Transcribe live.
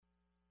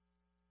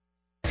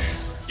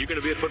You going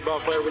to be a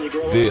football player when you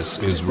grow up? This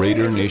is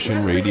Raider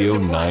Nation Radio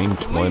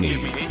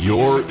 920.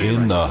 You're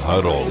in the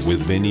huddle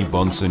with Vinny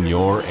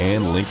Bonsignor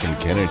and Lincoln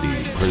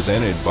Kennedy,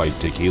 presented by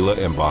Tequila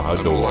Embajador.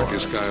 I'm the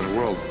luckiest guy in the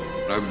world.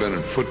 I've been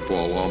in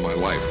football all my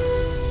life.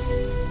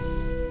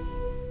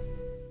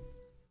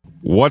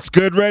 What's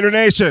good, Raider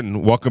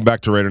Nation? Welcome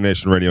back to Raider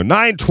Nation Radio,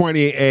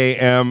 9:20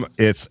 a.m.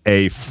 It's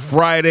a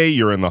Friday.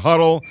 You're in the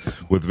huddle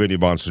with Vinny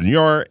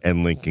Bonsignor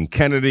and Lincoln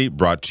Kennedy,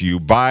 brought to you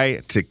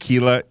by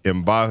Tequila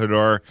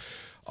Embajador.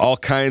 All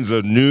kinds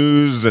of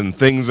news and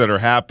things that are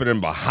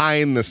happening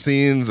behind the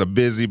scenes. A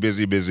busy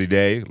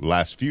day.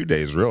 Last few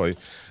days, really,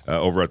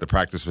 over at the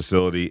practice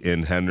facility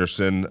in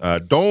Henderson.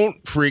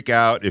 Don't freak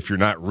out if you're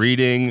not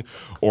reading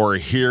or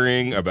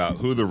hearing about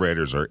who the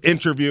Raiders are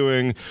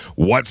interviewing,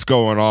 what's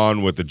going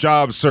on with the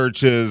job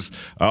searches,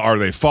 are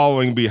they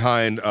falling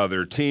behind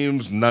other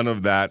teams? None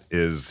of that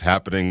is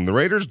happening. The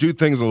Raiders do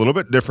things a little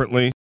bit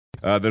differently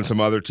than some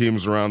other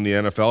teams around the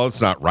NFL.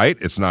 It's not right.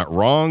 It's not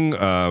wrong.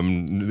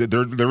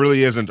 There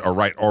really isn't a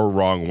right or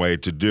wrong way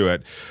to do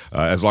it,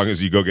 as long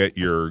as you go get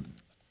your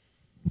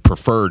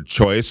preferred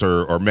choice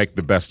or make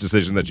the best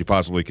decision that you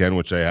possibly can,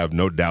 which I have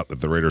no doubt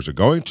that the Raiders are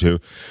going to.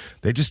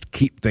 They just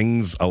keep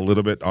things a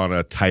little bit on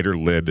a tighter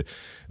lid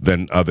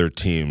than other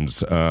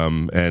teams.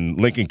 And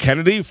Lincoln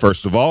Kennedy,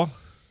 first of all,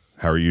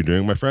 how are you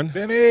doing, my friend?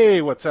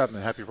 Vinny, what's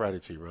happening? Happy Friday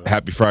to you, brother.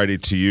 Happy Friday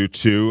to you,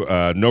 too.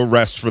 No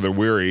rest for the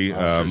weary.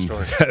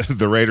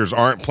 The Raiders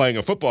aren't playing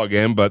a football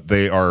game, but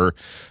they are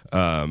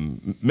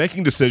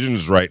making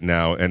decisions right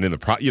now and in the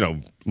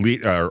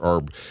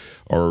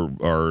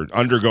or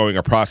undergoing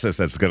a process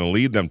that's going to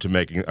lead them to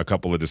making a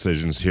couple of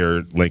decisions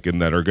here, Lincoln,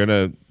 that are going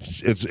to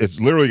it's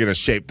literally going to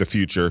shape the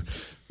future,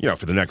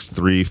 for the next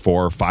 3,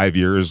 4, 5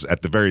 years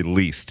at the very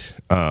least.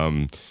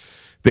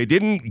 They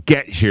didn't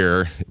get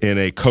here in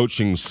a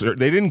coaching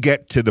they didn't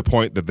get to the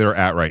point that they're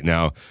at right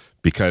now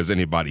because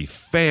anybody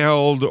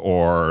failed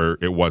or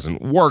it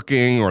wasn't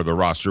working or the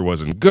roster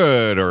wasn't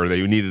good or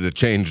they needed to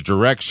change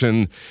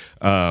direction.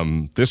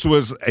 This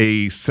was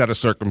a set of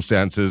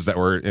circumstances that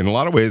were in a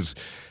lot of ways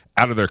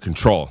out of their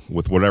control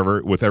with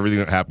everything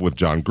that happened with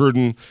John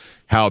Gruden,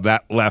 how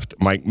that left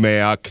Mike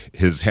Mayock,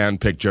 his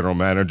handpicked general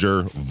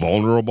manager,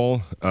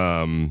 vulnerable.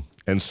 And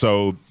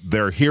so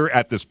they're here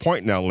at this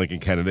point now, Lincoln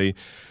Kennedy,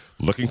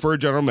 looking for a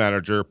general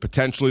manager,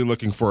 potentially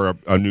looking for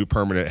a new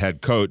permanent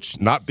head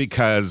coach, not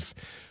because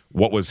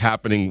what was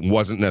happening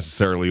wasn't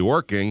necessarily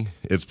working.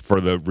 It's for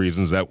the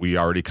reasons that we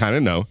already kind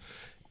of know.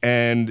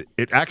 And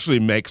it actually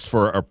makes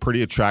for a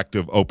pretty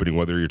attractive opening,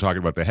 whether you're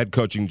talking about the head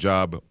coaching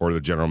job or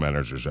the general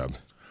manager's job.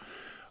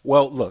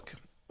 Well, look,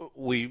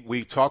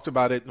 we talked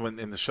about it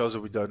in the shows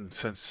that we've done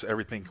since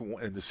everything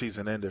in the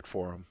season ended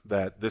for them,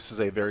 that this is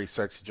a very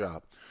sexy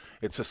job.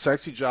 It's a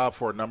sexy job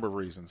for a number of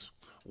reasons.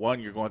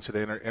 One, you're going to the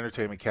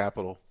entertainment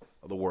capital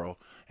of the world,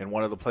 and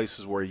one of the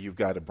places where you've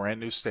got a brand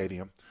new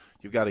stadium,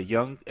 you've got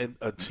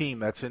a team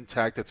that's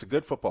intact, that's a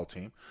good football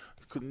team,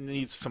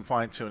 needs some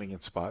fine tuning in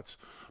spots,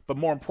 but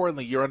more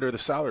importantly, you're under the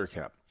salary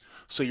cap,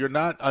 so you're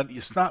not.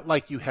 It's not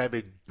like you have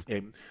I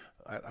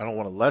don't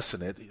want to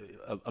lessen it,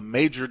 a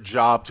major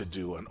job to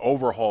do, an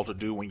overhaul to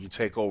do when you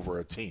take over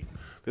a team.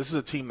 This is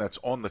a team that's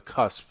on the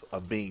cusp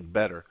of being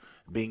better,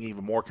 being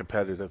even more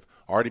competitive.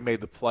 Already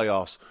made the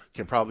playoffs,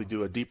 can probably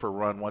do a deeper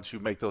run once you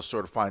make those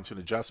sort of fine-tuned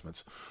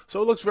adjustments.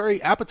 So it looks very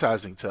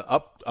appetizing to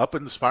up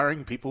and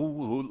aspiring people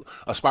who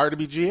aspire to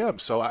be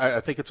GMs. So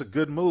I think it's a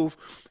good move,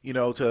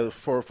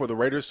 for the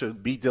Raiders to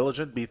be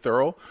diligent, be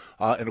thorough,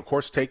 and of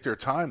course take their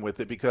time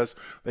with it because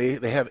they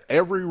have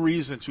every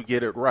reason to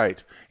get it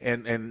right.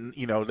 And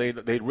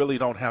they really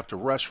don't have to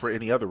rush for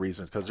any other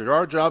reasons because there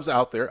are other jobs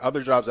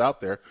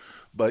out there.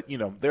 But,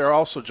 there are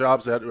also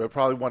jobs that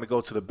probably want to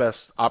go to the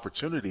best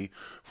opportunity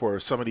for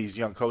some of these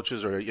young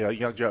coaches or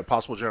young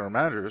possible general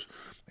managers.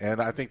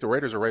 And I think the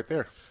Raiders are right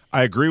there.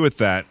 I agree with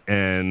that.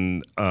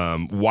 And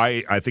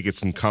why I think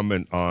it's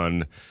incumbent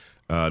on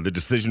the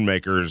decision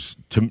makers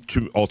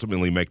to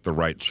ultimately make the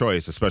right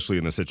choice, especially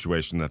in the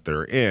situation that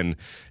they're in,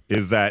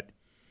 is that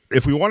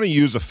if we want to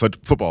use a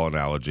football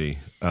analogy,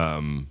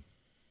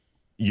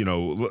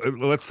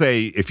 let's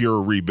say if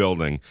you're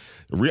rebuilding,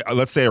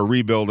 let's say a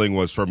rebuilding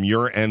was from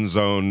your end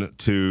zone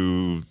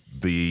to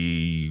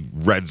the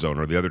red zone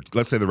or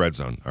let's say the red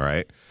zone. All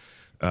right.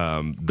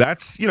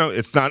 That's,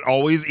 it's not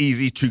always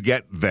easy to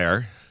get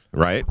there.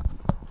 Right.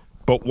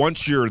 But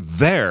once you're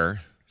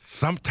there,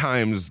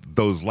 sometimes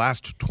those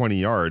last 20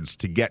 yards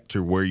to get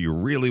to where you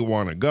really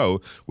want to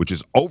go, which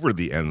is over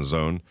the end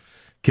zone,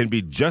 can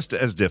be just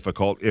as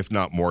difficult, if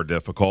not more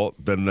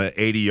difficult, than the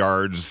 80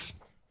 yards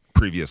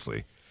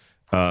previously.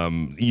 You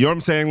know what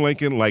I'm saying,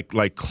 Lincoln?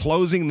 Like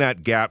closing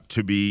that gap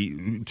to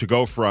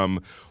go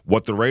from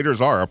what the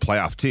Raiders are, a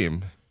playoff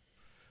team,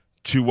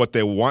 to what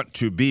they want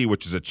to be,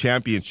 which is a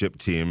championship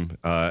team,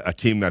 a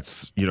team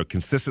that's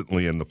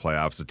consistently in the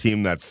playoffs, a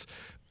team that's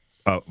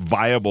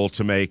viable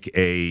to make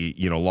a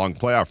long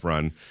playoff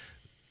run.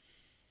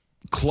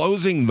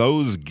 Closing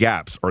those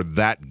gaps or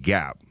that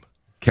gap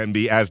can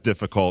be as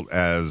difficult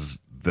as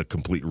the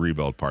complete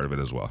rebuild part of it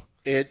as well.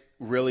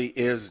 really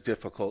is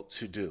difficult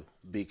to do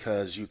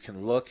because you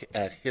can look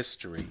at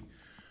history.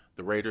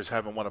 The Raiders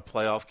haven't won a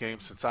playoff game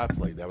since I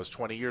played. That was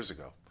 20 years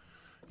ago.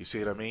 You see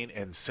what I mean?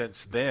 And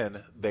since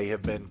then, they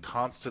have been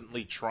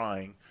constantly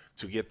trying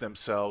to get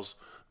themselves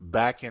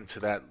back into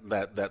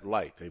that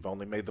light. They've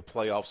only made the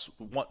playoffs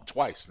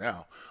twice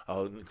now,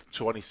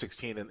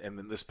 2016 and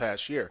then this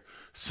past year.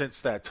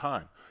 Since that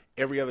time,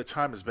 every other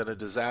time has been a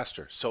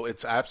disaster. So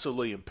it's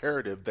absolutely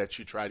imperative that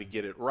you try to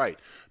get it right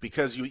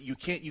because you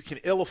can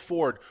ill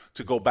afford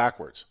to go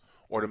backwards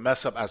or to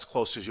mess up as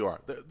close as you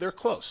are. They're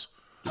close.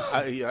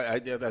 I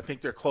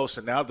think they're close.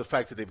 And now the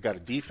fact that they've got a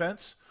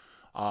defense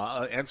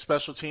and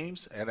special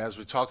teams, and as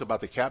we talked about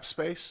the cap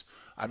space,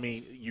 I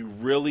mean, you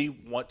really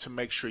want to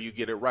make sure you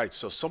get it right.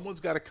 So someone's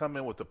got to come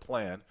in with a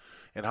plan.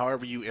 And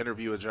however you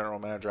interview a general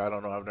manager, I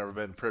don't know. I've never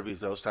been privy to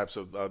those types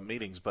of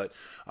meetings. But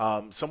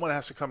someone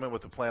has to come in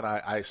with a plan,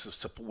 I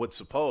would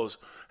suppose,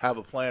 have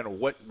a plan of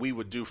what we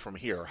would do from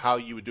here, how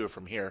you would do it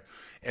from here.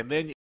 And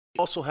then you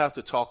also have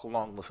to talk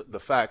along the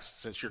facts,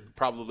 since you're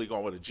probably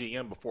going with a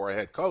GM before a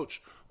head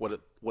coach. What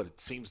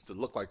it seems to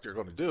look like they're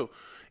going to do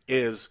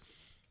is,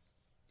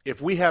 if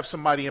we have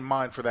somebody in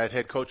mind for that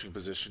head coaching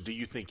position, do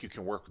you think you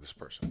can work with this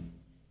person?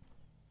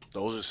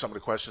 Those are some of the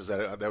questions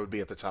that would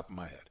be at the top of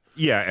my head.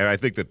 Yeah, and I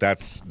think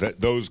that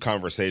those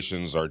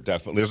conversations are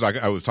definitely. There's like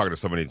I was talking to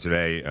somebody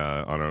today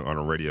on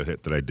a radio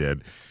hit that I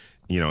did.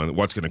 You know,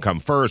 what's going to come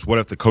first? What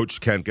if the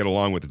coach can't get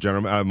along with the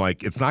general? I'm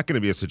like, it's not going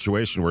to be a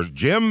situation where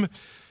Jim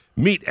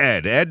meet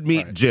Ed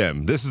meet right.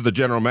 Jim. This is the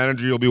general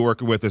manager you'll be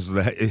working with. This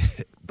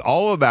is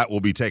all of that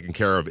will be taken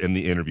care of in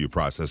the interview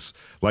process.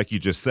 Like you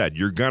just said,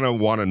 you're going to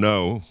want to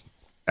know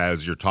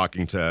as you're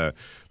talking to,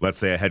 let's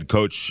say, a head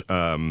coach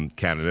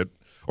candidate,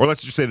 or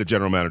let's just say the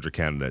general manager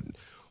candidate.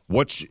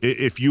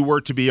 If you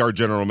were to be our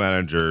general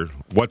manager,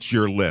 what's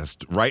your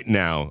list right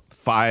now?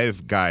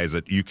 5 guys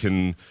that you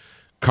can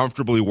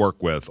comfortably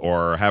work with,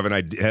 or have an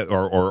idea,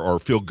 or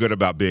feel good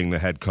about being the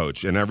head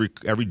coach. And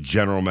every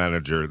general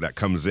manager that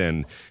comes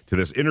in to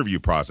this interview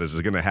process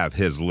is going to have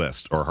his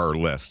list or her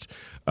list,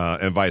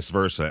 and vice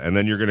versa. And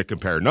then you're going to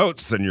compare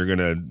notes, and you're going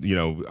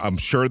to, I'm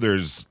sure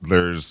there's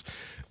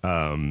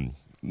a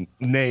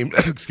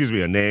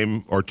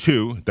name or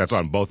two that's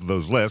on both of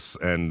those lists,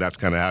 and that's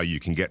kind of how you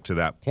can get to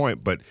that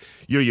point. But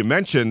you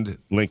mentioned,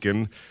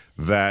 Lincoln,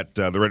 that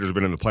the Raiders have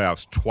been in the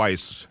playoffs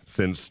twice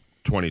since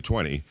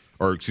 2020.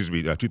 Or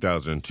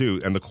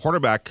 2002, and the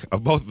quarterback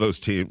of both those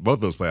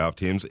playoff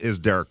teams is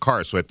Derek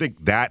Carr. So I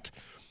think that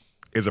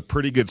is a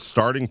pretty good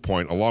starting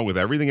point, along with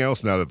everything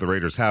else now that the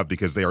Raiders have,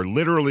 because they are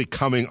literally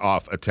coming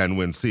off a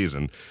 10-win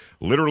season,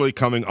 literally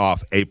coming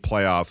off a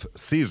playoff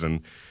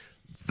season.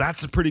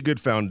 That's a pretty good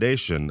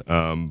foundation.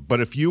 But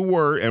if you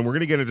were, and we're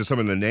going to get into some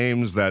of the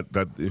names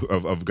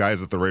of guys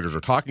that the Raiders are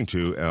talking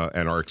to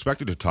and are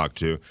expected to talk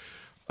to.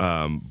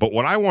 But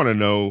what I want to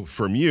know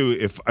from you,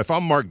 if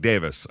I'm Mark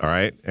Davis, all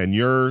right, and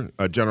you're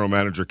a general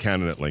manager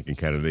candidate, Lincoln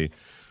Kennedy,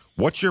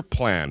 what's your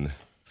plan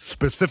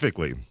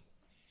specifically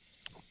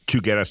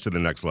to get us to the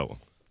next level?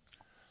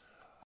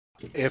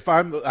 If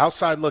I'm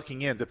outside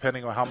looking in,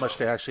 depending on how much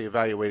they actually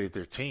evaluated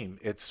their team,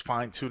 it's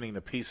fine-tuning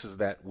the pieces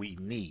that we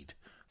need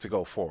to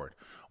go forward.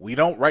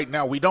 Right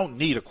now, we don't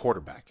need a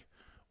quarterback.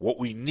 What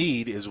we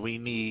need is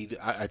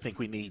I think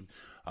we need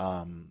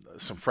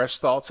some fresh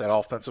thoughts at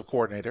offensive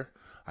coordinator.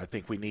 I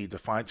think we need to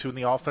fine-tune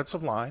the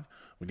offensive line.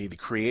 We need to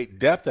create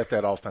depth at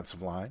that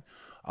offensive line,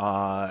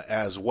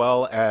 as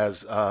well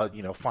as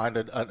find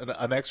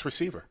an X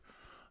receiver.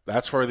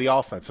 That's for the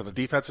offense. On the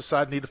defensive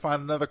side, need to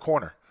find another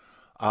corner.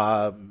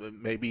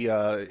 Maybe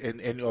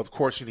and of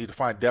course you need to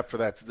find depth for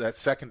that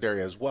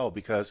secondary as well,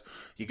 because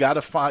you got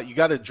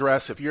to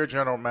address, if you're a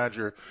general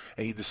manager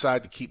and you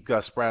decide to keep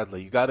Gus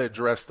Bradley, you got to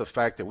address the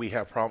fact that we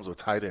have problems with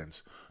tight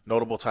ends,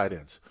 notable tight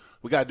ends.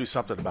 We got to do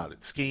something about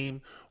it,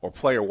 scheme or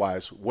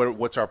player-wise.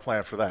 What's our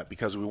plan for that?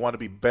 Because we want to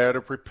be better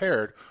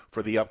prepared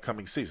for the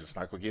upcoming season. It's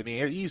not going to get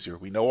any easier.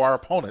 We know our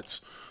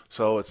opponents,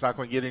 so it's not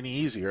going to get any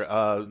easier,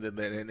 and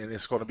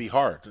it's going to be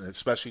hard, and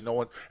especially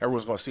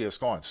everyone's going to see us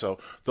going. So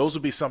those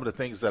would be some of the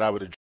things that I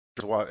would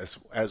address,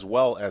 as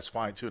well as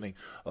fine-tuning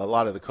a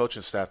lot of the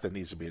coaching staff that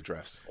needs to be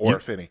addressed, or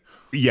if any.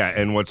 Yeah,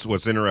 and what's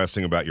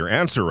interesting about your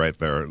answer right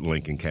there,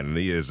 Lincoln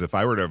Kennedy, is if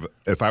I were to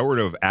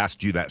have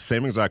asked you that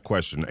same exact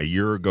question a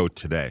year ago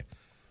today,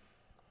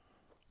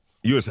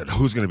 you would have said,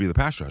 who's going to be the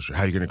pass rusher?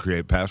 How are you going to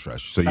create pass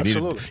rush? So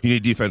you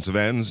need defensive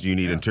ends, you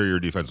need interior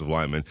defensive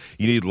linemen,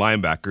 you need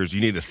linebackers,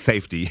 you need a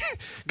safety,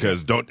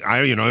 because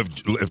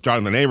if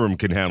Jonathan Abram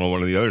can handle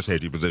one of the other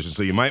safety positions,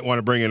 so you might want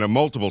to bring in a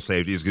multiple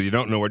safeties because you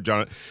don't know what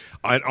and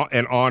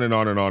on and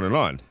on and on and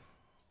on.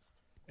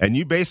 And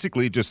you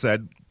basically just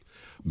said,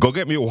 go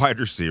get me a wide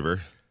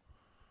receiver,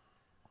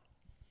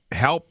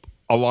 help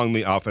along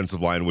the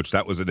offensive line, which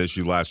that was an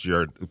issue last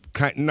year.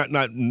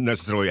 Not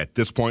necessarily at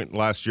this point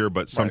last year,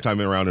 but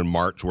sometime around in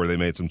March where they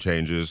made some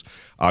changes.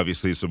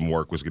 Obviously, some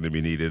work was going to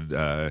be needed,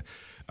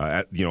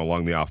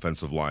 along the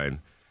offensive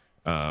line.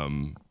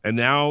 And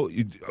now,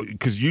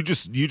 because you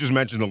just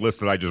mentioned the list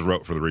that I just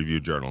wrote for the Review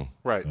Journal.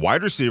 Right.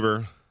 Wide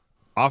receiver,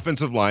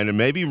 offensive line, and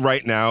maybe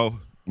right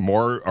now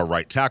more a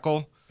right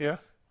tackle. Yeah.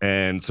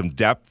 and some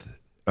depth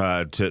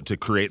to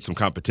create some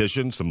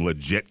competition, some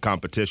legit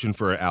competition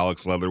for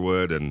Alex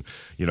Leatherwood and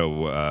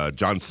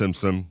John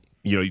Simpson.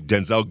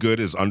 Denzel Good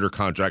is under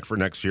contract for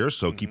next year,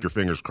 so keep your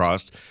fingers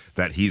crossed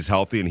that he's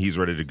healthy and he's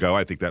ready to go.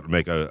 I think that would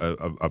make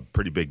a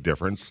pretty big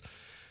difference.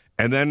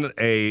 And then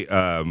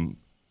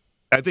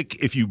I think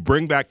if you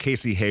bring back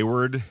Casey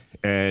Hayward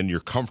and you're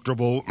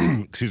comfortable,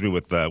 with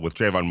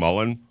Trayvon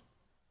Mullen,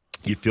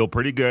 you feel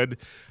pretty good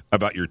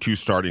about your two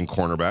starting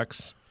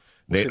cornerbacks.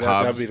 Nate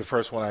Hobbs. That would be the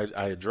first one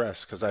I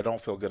address because I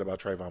don't feel good about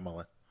Trayvon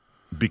Mullen.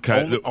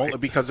 Only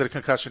because of the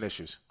concussion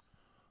issues,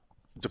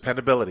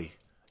 dependability.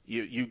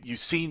 You've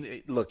seen,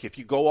 look, if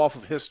you go off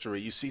of history,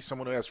 you see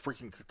someone who has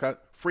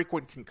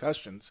frequent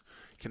concussions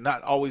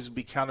cannot always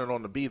be counted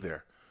on to be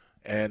there.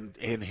 And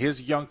in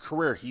his young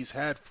career, he's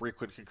had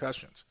frequent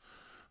concussions.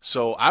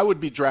 So I would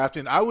be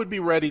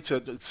ready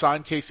to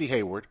sign Casey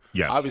Hayward,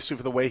 yes, obviously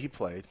for the way he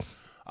played.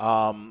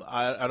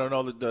 I don't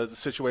know the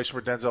situation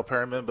for Denzel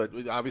Perryman, but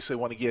we obviously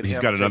want to get him. He's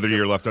got another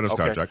year left on his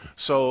contract.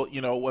 So,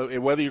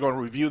 whether you're going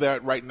to review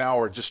that right now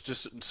or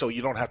just so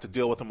you don't have to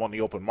deal with him on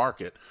the open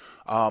market,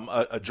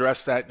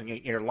 address that in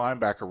your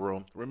linebacker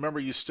room. Remember,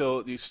 you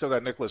still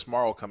got Nicholas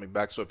Morrow coming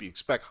back, so if you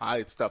expect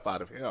high stuff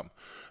out of him,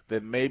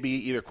 then maybe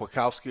either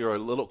Kwiatkowski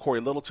or Corey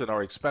Littleton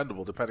are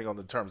expendable, depending on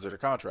the terms of their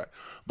contract.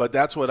 But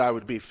that's what I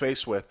would be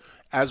faced with,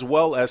 as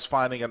well as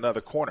finding another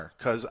corner.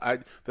 Because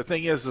the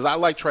thing is I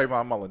like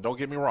Trayvon Mullen, don't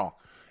get me wrong.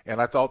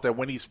 And I thought that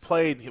when he's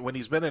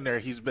been in there,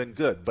 he's been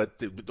good. But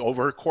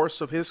over the course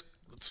of his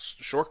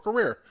short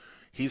career,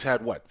 he's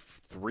had,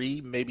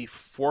 3, maybe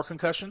 4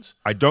 concussions?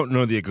 I don't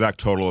know the exact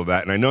total of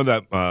that. And I know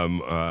that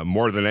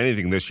more than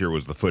anything this year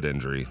was the foot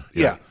injury.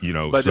 Yeah.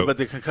 But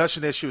the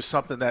concussion issue is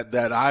something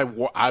that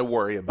I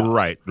worry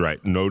about.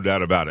 Right. No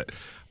doubt about it.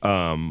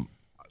 I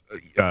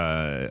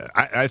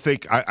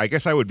think I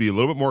guess I would be a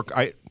little bit more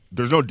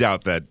there's no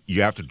doubt that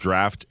you have to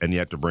draft and you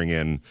have to bring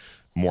in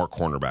more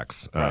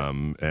cornerbacks.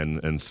 Right.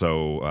 And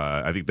so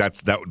I think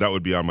that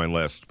would be on my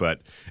list.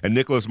 And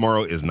Nicholas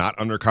Morrow is not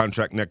under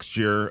contract next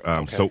year.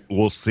 So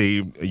we'll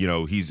see.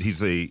 He's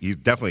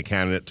definitely a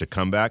candidate to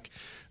come back,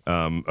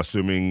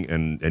 assuming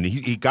and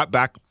he got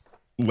back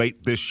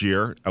late this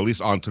year, at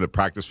least onto the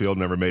practice field,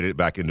 never made it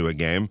back into a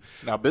game.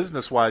 Now,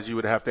 business-wise, you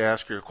would have to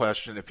ask your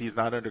question, if he's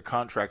not under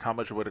contract, how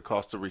much would it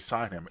cost to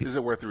re-sign him? Is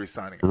it worth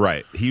re-signing him?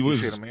 Right. He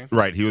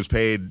was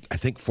paid, I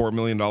think, $4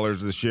 million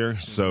this year.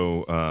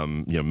 So,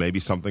 maybe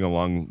something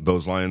along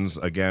those lines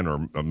again, or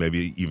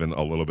maybe even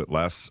a little bit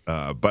less.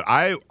 But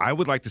I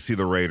would like to see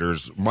the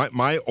Raiders.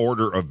 My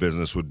order of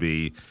business would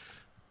be,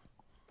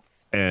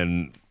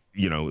 and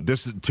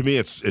this to me,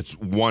 it's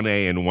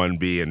 1A and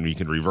 1B, and you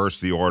can reverse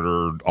the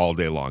order all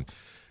day long.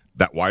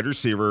 That wide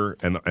receiver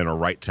and a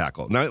right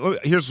tackle. Now,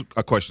 here's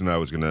a question that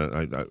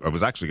I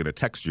was actually gonna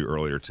text you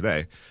earlier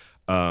today.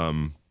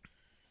 Right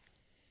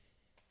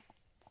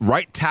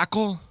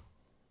tackle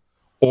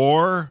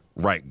or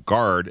right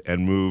guard,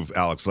 and move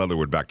Alex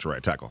Leatherwood back to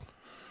right tackle.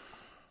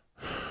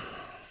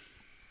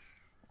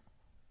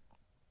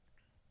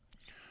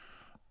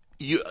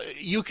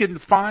 You can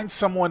find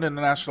someone in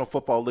the National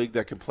Football League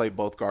that can play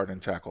both guard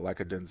and tackle, like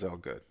a Denzel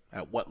Good.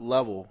 At what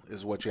level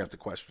is what you have to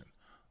question.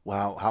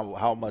 Well,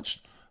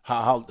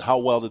 how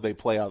well did they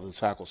play out of the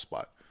tackle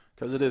spot?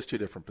 Because it is 2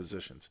 different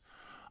positions.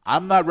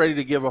 I'm not ready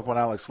to give up on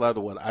Alex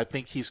Leatherwood. I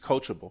think he's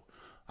coachable.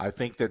 I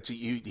think that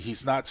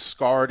he's not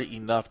scarred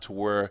enough to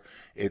where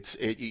his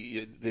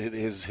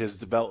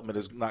development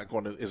is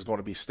going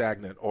to be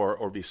stagnant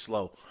or be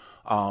slow.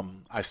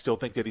 I still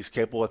think that he's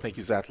capable. I think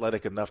he's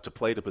athletic enough to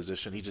play the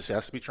position. He just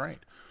has to be trained,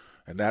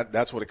 and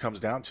that's what it comes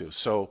down to.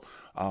 So,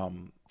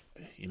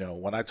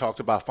 when I talked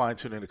about fine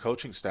tuning the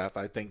coaching staff,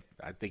 I think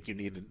you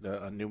need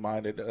a new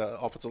minded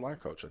offensive line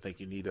coach. I think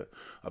you need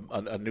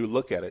a new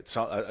look at it,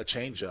 a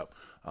change up.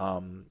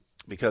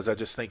 Because I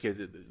just think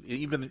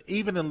even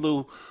in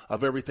lieu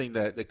of everything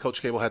that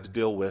Coach Cable had to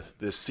deal with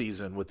this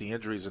season with the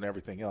injuries and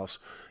everything else,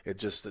 it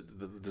just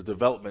the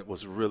development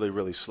was really,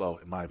 really slow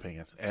in my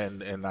opinion.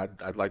 And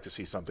I'd like to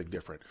see something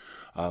different,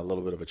 a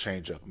little bit of a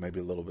change up, maybe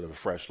a little bit of a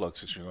fresh look,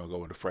 since you're going to go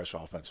with a fresh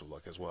offensive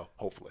look as well,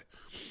 hopefully.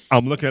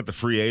 I'm looking at the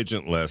free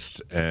agent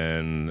list,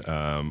 and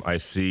I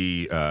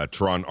see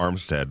Teron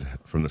Armstead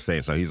from the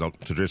Saints. Now, he's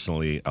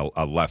traditionally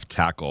a left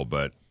tackle,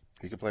 but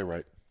he can play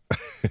right.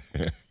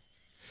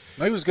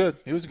 No, he was good.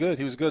 He was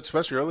good,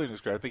 especially early in his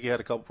career. I think he had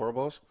a couple Pro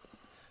Bowls.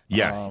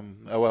 Yeah.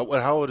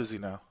 How old is he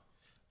now?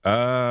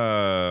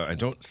 I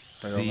don't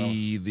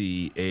see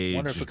the age. I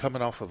wonder if he's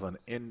coming off of an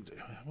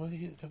why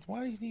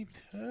did he need?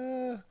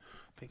 I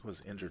think it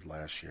was injured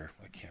last year.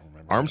 I can't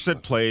remember.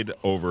 Armstead played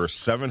over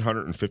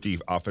 750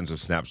 offensive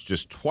snaps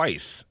just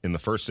twice in the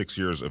first 6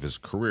 years of his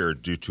career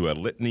due to a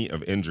litany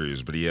of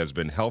injuries, but he has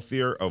been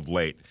healthier of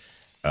late.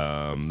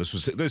 This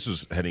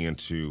was heading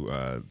into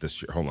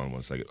this year. Hold on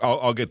one second.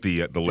 I'll get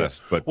the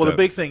list. But the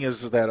big thing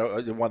is that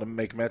I want to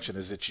make mention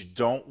is that you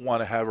don't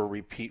want to have a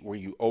repeat where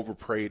you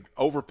overpaid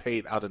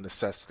out of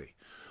necessity,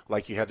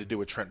 like you had to do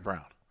with Trent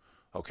Brown.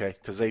 Okay,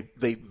 because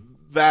they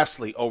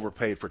vastly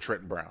overpaid for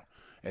Trenton Brown,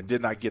 and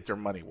did not get their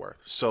money worth.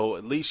 So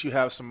at least you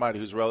have somebody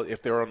who's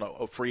if they're on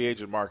a free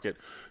agent market.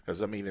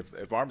 Because, I mean, if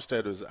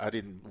Armstead was – I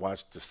didn't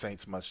watch the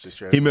Saints much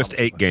this year. He missed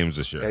 8 games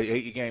this year.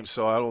 8 games,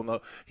 so I don't know.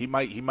 He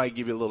might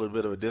give you a little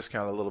bit of a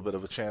discount, a little bit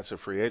of a chance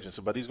of free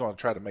agency, but he's going to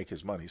try to make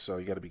his money, so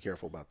you got to be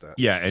careful about that.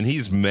 Yeah, and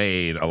he's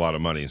made a lot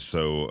of money,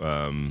 so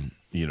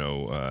they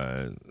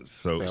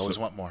always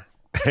want more.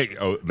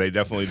 Oh, they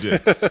definitely do.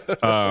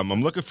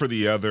 I'm looking for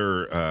the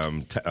other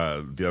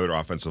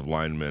offensive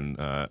lineman,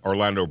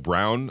 Orlando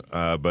Brown,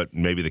 but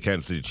maybe the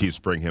Kansas City Chiefs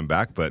bring him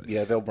back. But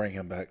yeah, they'll bring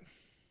him back.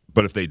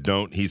 But if they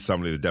don't, he's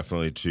somebody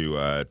definitely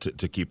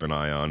to keep an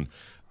eye on.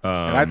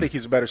 And I think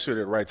he's better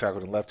suited at right tackle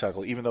than left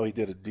tackle, even though he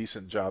did a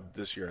decent job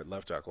this year at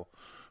left tackle.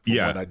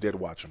 When I did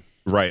watch him.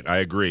 Right, I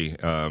agree.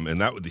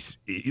 And that would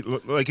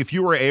like if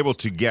you were able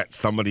to get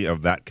somebody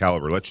of that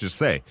caliber, let's just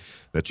say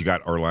that you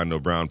got Orlando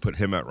Brown, put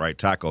him at right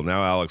tackle.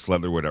 Now Alex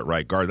Leatherwood at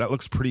right guard. That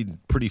looks pretty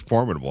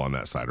formidable on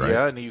that side, right?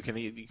 Yeah, and you can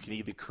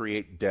either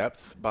create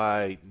depth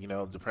by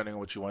depending on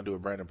what you want to do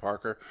with Brandon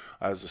Parker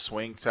as a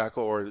swing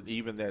tackle, or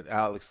even that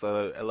Alex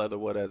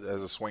Leatherwood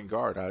as a swing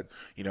guard.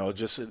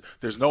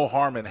 There's no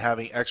harm in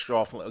having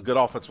good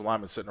offensive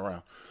linemen sitting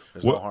around.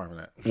 There's no harm in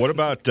that. What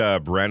about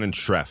Brandon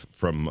Schreff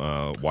from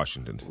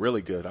Washington?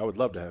 Really good. I would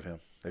love to have him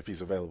if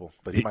he's available,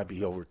 but he might be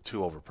too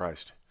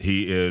overpriced.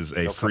 He is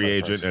a free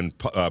agent, and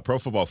Pro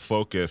Football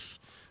Focus.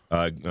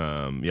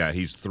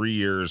 He's 3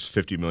 years,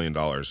 $50 million.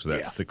 So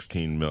that's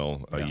 $16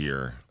 million a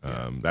year.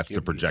 That's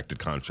the projected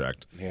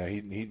contract. Yeah,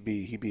 he'd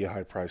be a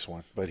high price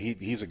one, but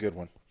he's a good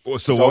one.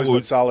 So he's always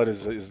been solid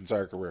his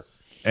entire career.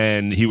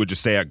 And he would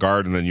just stay at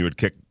guard, and then you would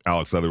kick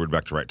Alex Leatherwood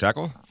back to right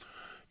tackle.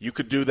 You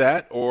could do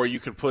that, or you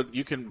can put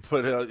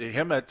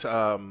him at.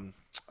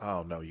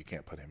 Oh no, you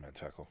can't put him at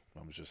tackle.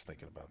 I was just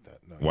thinking about that.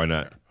 No, why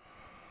not?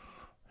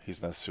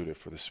 He's not suited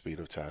for the speed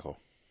of tackle.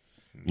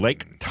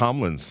 Lake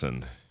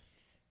Tomlinson.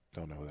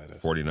 Don't know who that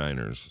is.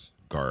 49ers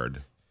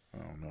guard. I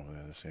don't know who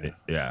that is.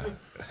 Yeah.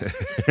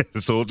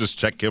 So we'll just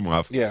check him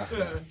off. Yeah.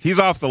 He's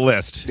off the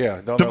list.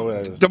 Yeah, don't know who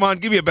that is. Damon,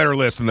 give me a better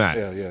list than that.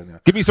 Yeah.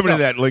 Give me somebody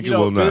that Lincoln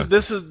will know.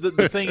 This is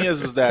the thing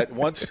is that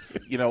once,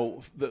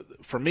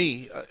 for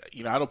me,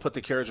 I don't put the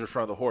carriage in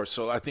front of the horse.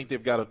 So I think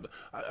they've got to,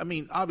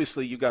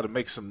 obviously you've got to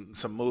make some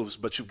moves,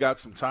 but you've got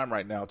some time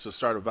right now to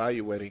start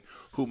evaluating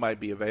who might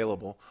be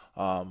available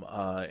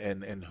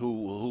and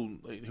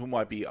who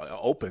might be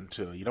open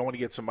to. You don't want to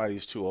get somebody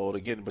who's too old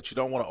again, but you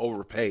don't want to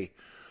overpay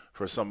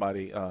for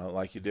somebody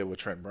like you did with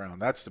Trent Brown.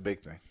 That's the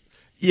big thing.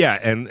 Yeah,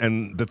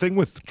 and the thing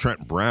with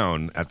Trent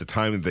Brown at the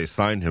time that they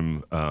signed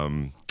him,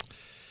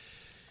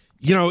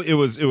 it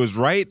was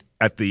right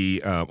at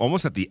the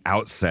almost at the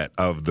outset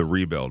of the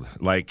rebuild.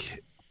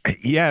 Like,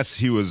 yes,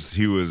 he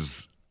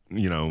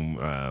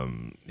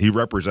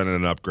represented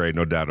an upgrade,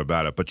 no doubt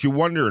about it. But you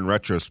wonder in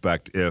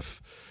retrospect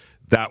if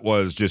that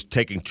was just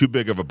taking too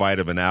big of a bite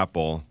of an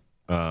apple.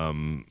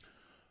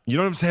 You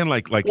know what I'm saying?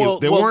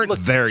 They weren't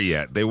there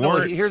yet. They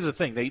weren't. No, here's the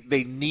thing: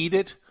 they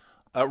needed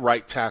a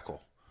right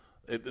tackle.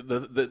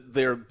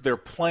 Their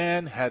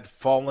plan had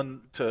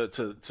fallen to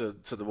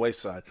the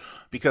wayside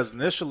because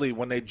initially,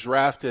 when they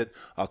drafted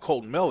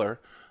Colton Miller,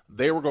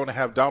 they were going to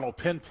have Donald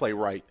Penn play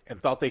right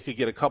and thought they could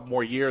get a couple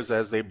more years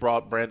as they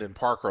brought Brandon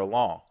Parker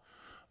along.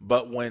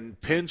 But when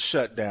Penn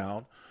shut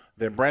down,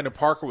 then Brandon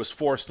Parker was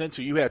forced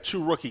into. You had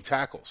 2 rookie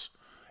tackles,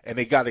 and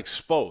they got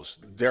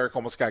exposed. Derek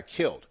almost got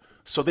killed.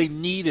 So they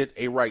needed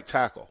a right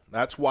tackle.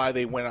 That's why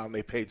they went out and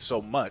they paid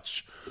so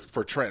much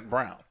for Trent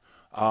Brown.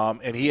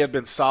 And he had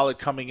been solid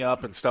coming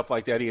up and stuff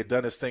like that. He had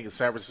done his thing in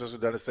San Francisco,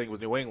 done his thing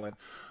with New England.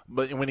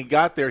 But when he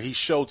got there, he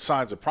showed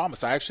signs of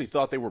promise. I actually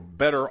thought they were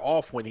better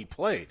off when he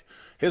played.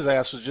 His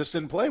ass just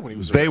didn't play when he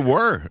was They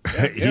were.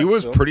 He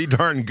was pretty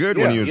darn good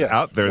when he was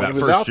out there that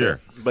first year.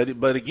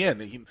 But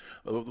again,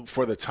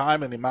 for the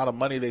time and the amount of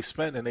money they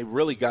spent, and they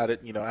really got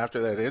it.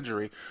 After that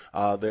injury,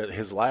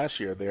 his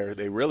last year there,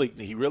 he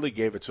really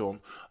gave it to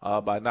him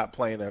by not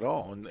playing at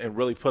all, and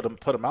really put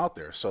him out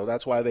there. So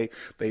that's why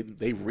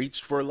they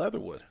reached for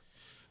Leatherwood.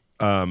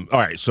 All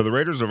right, so the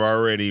Raiders have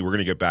already – we're going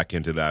to get back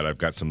into that. I've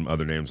got some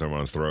other names I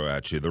want to throw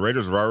at you. The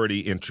Raiders have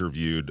already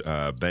interviewed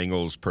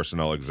Bengals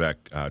personnel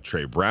exec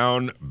Trey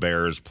Brown,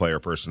 Bears player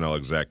personnel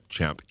exec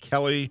Champ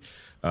Kelly.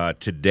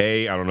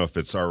 Today, I don't know if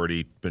it's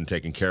already been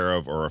taken care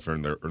of or if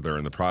they're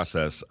in the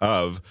process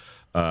of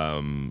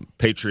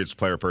Patriots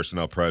player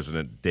personnel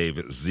president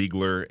Dave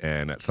Ziegler,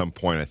 and at some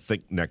point, I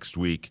think next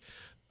week,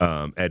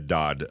 Ed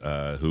Dodd,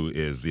 who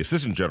is the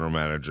assistant general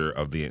manager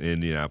of the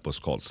Indianapolis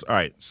Colts. All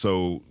right,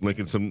 so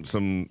Lincoln,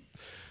 some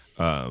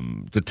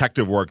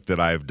detective work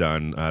that I've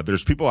done.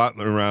 There's people out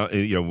around,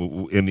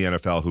 in the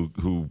NFL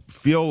who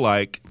feel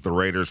like the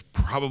Raiders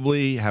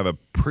probably have a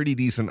pretty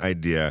decent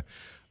idea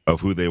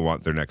of who they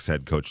want their next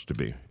head coach to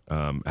be.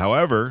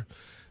 However,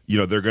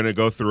 they're going to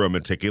go through a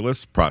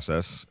meticulous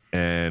process,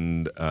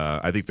 and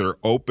I think they're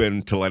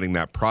open to letting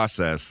that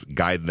process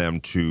guide them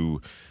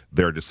to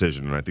their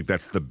decision. And I think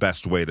that's the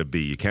best way to be.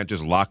 You can't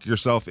just lock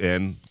yourself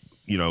in,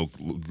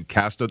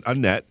 cast a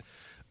net,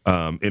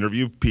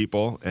 interview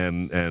people,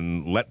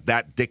 and let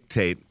that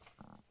dictate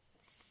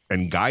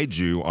and guide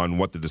you on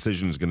what the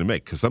decision is going to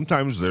make. Because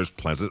sometimes there's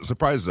pleasant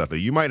surprises out there.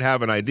 You might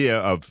have an idea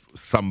of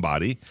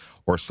somebody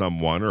or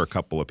someone or a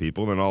couple of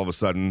people, and then all of a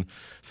sudden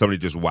somebody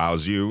just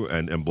wows you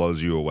and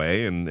blows you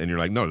away, and you're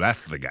like, no,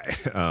 that's the guy.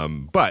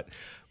 But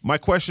my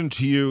question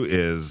to you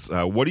is,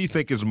 what do you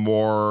think is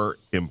more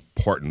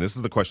important? This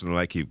is the question that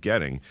I keep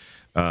getting.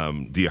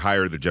 Do you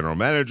hire the general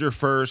manager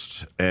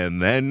first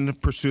and then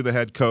pursue the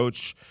head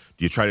coach?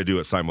 Do you try to do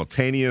it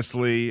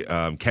simultaneously?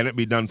 Can it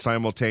be done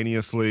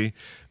simultaneously?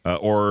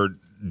 Or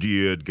do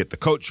you get the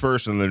coach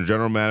first and then the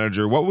general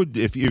manager? What would,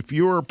 if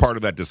you were part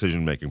of that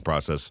decision-making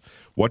process,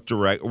 what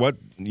order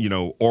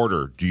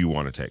do you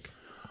want to take?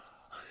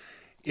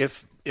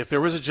 If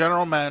there was a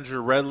general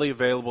manager readily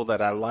available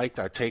that I liked,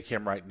 I'd take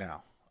him right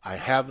now. I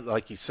have,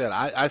 like you said,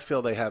 I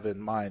feel they have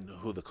in mind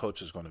who the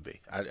coach is going to be.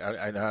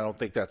 I don't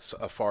think that's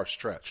a far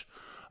stretch.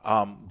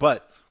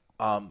 But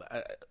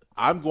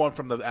I'm going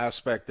from the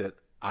aspect that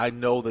I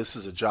know this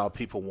is a job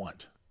people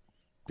want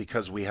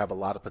because we have a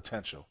lot of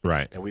potential.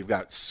 Right. And we've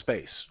got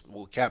space,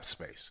 cap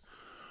space,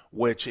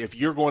 which if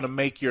you're going to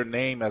make your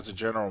name as a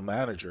general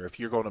manager, if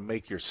you're going to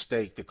make your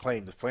stake to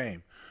claim the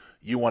fame,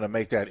 you want to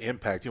make that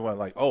impact. You want to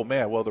like, oh,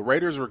 man, well, the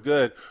Raiders were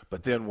good,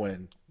 but then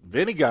when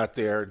Vinny got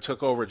there and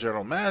took over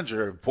general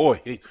manager,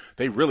 boy,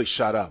 they really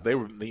shot up. They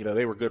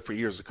were good for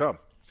years to come.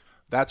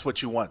 That's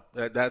what you want.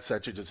 That's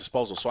at your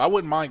disposal. So I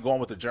wouldn't mind going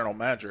with the general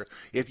manager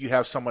if you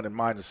have someone in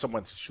mind and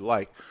someone that you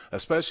like,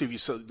 especially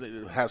if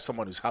you have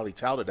someone who's highly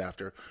touted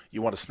after.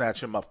 You want to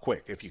snatch him up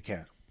quick if you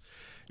can.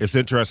 It's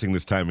interesting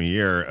this time of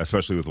year,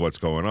 especially with what's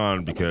going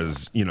on,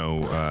 because,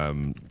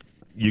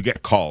 you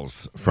get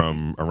calls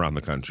from around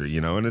the country,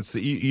 and it's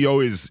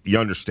you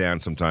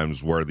understand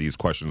sometimes where these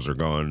questions are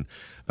going,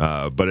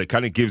 but it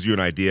kind of gives you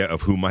an idea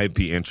of who might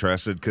be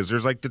interested because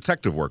there's like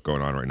detective work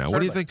going on right now. Certainly. What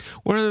do you think?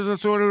 What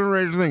are the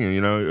Raiders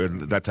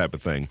thinking? That type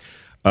of thing.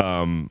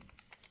 We're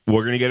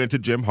going to get into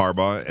Jim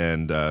Harbaugh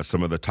and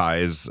some of the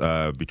ties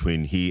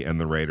between he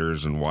and the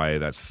Raiders and why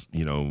that's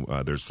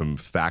there's some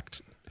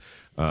fact,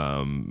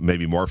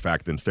 maybe more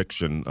fact than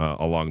fiction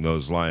along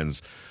those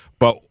lines,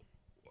 but.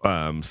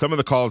 Some of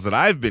the calls that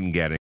I've been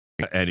getting,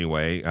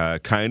 anyway,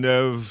 kind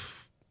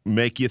of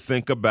make you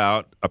think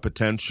about a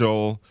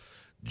potential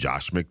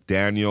Josh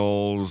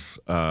McDaniels,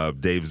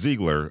 Dave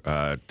Ziegler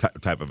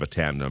type of a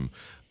tandem.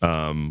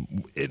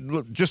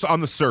 Just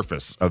on the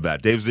surface of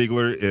that, Dave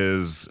Ziegler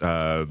is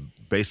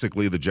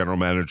basically the general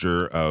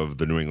manager of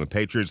the New England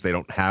Patriots. They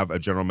don't have a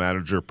general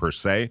manager per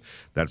se.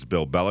 That's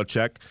Bill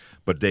Belichick.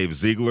 But Dave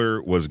Ziegler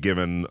was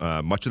given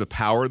much of the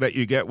power that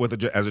you get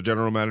as a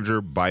general manager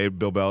by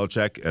Bill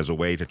Belichick as a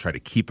way to try to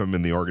keep him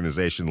in the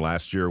organization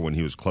last year when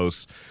he was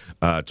close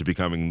to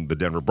becoming the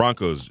Denver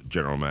Broncos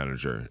general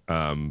manager.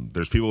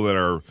 There's people that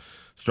are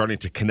starting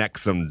to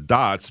connect some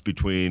dots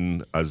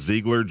between a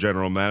Ziegler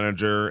general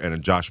manager and a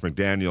Josh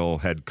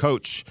McDaniel head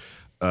coach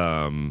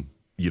tandem.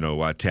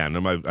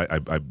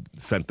 I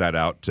sent that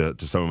out to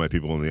some of my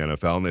people in the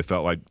NFL, and they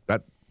felt like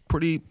that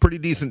pretty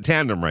decent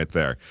tandem right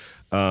there.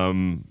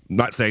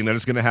 Not saying that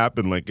it's going to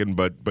happen, Lincoln,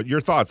 but your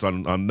thoughts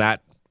on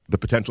that, the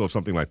potential of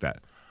something like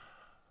that.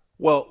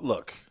 Well,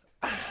 look,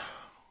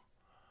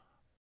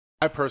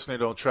 I personally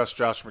don't trust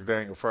Josh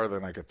McDaniel further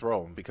than I could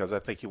throw him because I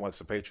think he wants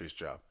the Patriots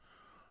job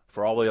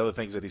for all the other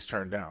things that he's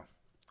turned down.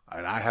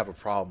 And I have a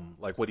problem,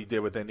 like what he did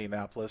with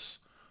Indianapolis,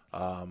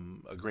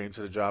 agreeing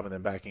to the job and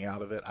then backing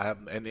out of it.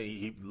 And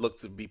he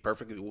looked to be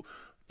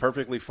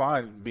perfectly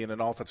fine being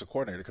an offensive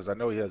coordinator because I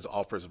know he has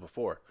offers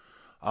before.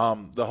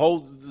 The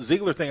whole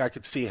Ziegler thing I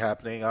could see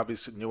happening.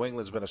 Obviously, New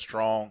England's been a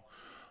strong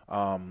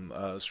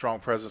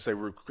presence. They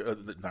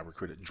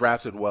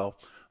drafted well,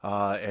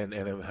 and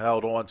have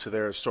held on to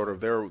their sort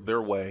of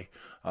their way,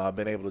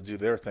 been able to do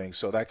their thing.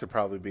 So that could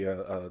probably be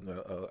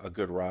a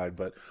good ride.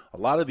 But a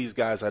lot of these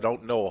guys I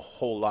don't know a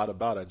whole lot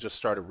about. I just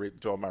started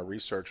doing my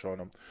research on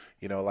them,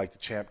 like the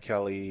Champ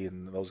Kelly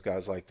and those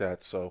guys like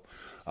that. So.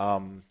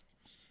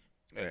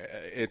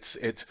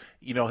 It's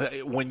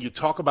when you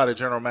talk about a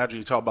general manager,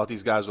 you talk about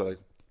these guys with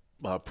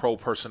pro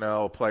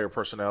personnel, player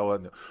personnel,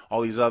 and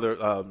all these other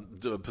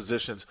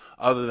positions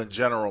other than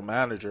general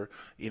manager.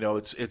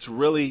 It's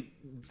really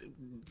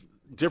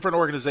different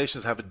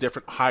organizations have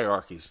different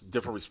hierarchies,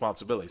 different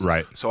responsibilities.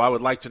 Right. So I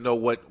would like to know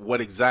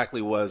what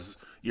exactly was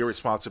your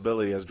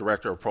responsibility as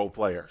director of pro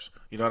players.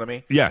 You know what I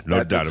mean? Yeah, no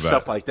doubt about it.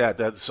 Stuff like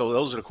that. So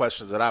those are the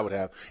questions that I would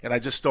have, and I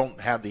just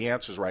don't have the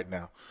answers right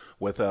now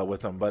with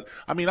them. But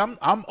I mean,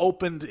 I'm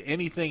open to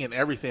anything and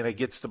everything that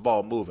gets the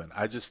ball moving.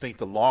 I just think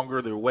the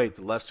longer they wait,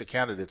 the less the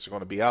candidates are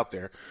going to be out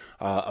there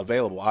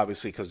available.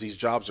 Obviously, because these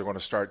jobs are going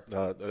to start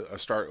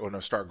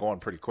going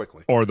pretty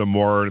quickly. Or the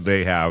more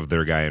they have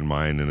their guy in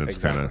mind, and it's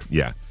exactly. kind of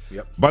yeah.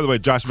 Yep. By the way,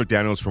 Josh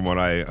McDaniels, from what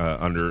I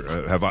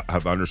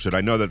have understood,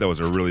 I know that was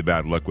a really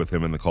bad look with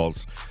him in the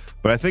Colts.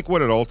 But I think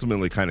what it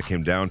ultimately kind of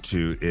came down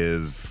to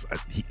is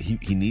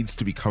he needs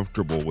to be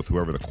comfortable with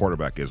whoever the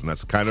quarterback is, and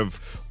that's kind of,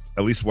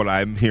 at least what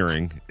I'm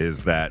hearing,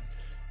 is that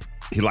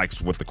he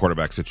likes what the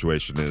quarterback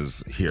situation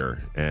is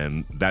here,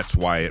 and that's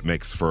why it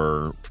makes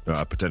for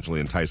a potentially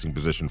enticing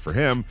position for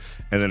him.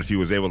 And then if he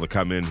was able to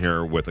come in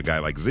here with a guy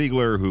like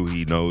Ziegler, who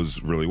he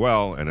knows really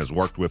well and has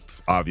worked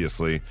with,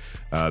 obviously,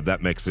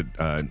 that makes it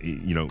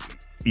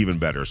even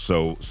better.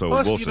 So plus,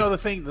 we'll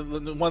see.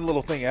 the one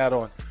little thing add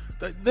on,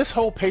 this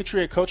whole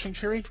Patriot coaching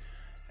tree,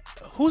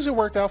 who's it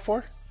worked out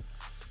for?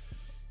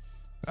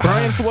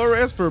 Brian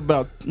Flores for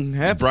about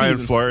half Brian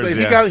season.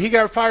 Flores, He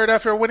got fired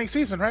after a winning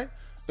season, right?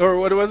 Or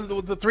what was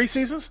it, the 3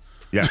 seasons?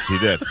 Yes, he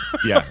did.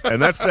 Yeah,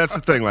 and that's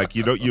the thing. Like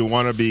you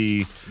want to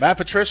be Matt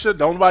Patricia.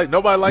 Nobody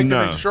liked him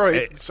in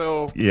Detroit.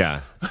 So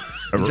yeah.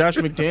 And Josh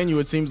McDaniel,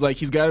 it seems like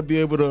he's got to be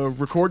able to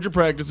record your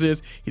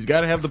practices. He's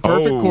got to have the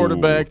perfect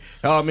quarterback.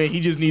 Oh man,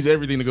 he just needs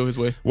everything to go his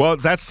way. Well,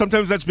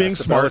 sometimes that's being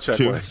smart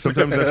too.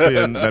 Sometimes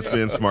that's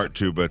being smart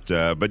too.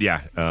 But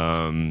yeah.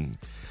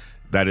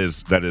 That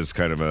is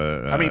kind of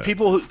a. I mean,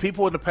 people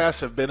in the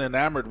past have been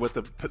enamored with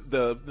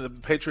the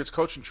Patriots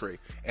coaching tree,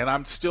 and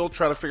I'm still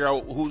trying to figure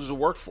out who does it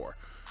work for.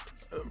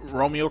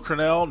 Romeo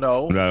Crennel,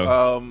 no.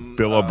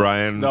 Bill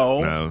O'Brien,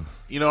 no.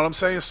 You know what I'm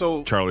saying?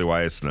 So Charlie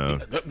Weiss, no.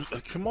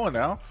 Come on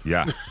now.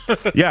 Yeah,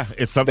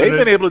 it's something they've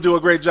been able to do a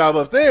great job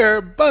up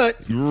there, but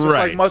just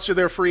right. like much of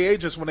their free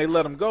agents, when they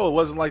let them go, it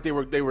wasn't like they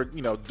were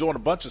doing a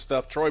bunch of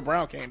stuff. Troy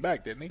Brown came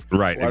back, didn't he?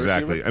 Right,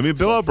 exactly. Receiver? I mean,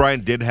 Bill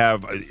O'Brien did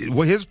have.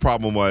 Well, his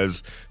problem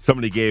was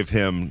somebody gave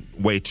him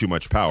way too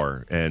much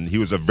power, and he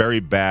was a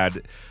very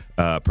bad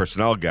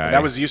personnel guy. And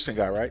that was the Houston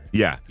guy, right?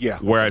 Yeah.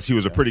 Whereas he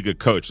was a pretty good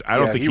coach. I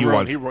don't think he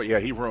ruined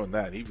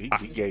that.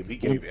 He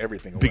gave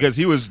everything away. Because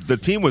the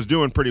team was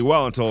doing pretty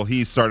well until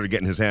he started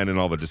getting his hand in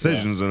all the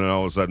decisions, and then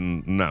all of a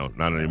sudden, no,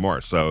 not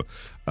anymore. So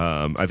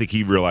I think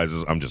he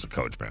realizes I'm just a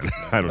coach, man.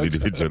 I don't need to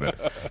do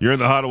that. You're in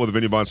the huddle with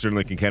Vinny Bonster and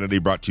Lincoln Kennedy,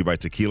 brought to you by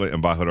Tequila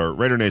Embajador,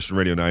 Raider Nation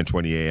Radio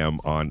 920 AM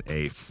on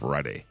a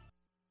Friday.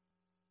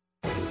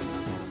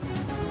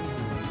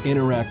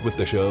 Interact with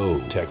the show.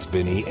 Text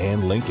Vinny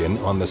and Lincoln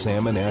on the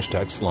Sam and Ash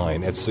text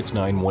line at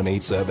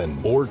 69187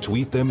 or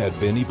tweet them at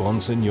Vinny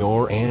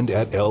Bonsignor and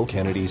at L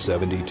Kennedy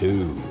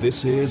 72.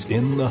 This is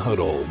In the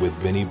Huddle with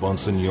Vinny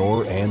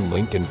Bonsignor and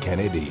Lincoln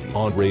Kennedy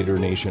on Raider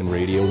Nation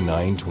Radio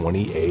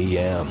 920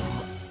 AM.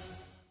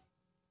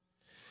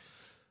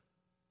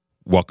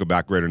 Welcome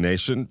back, Raider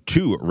Nation,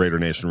 to Raider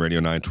Nation Radio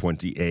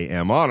 920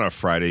 AM on a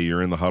Friday.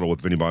 You're in the huddle with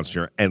Vinny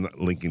Bonsignor and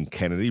Lincoln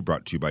Kennedy,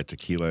 brought to you by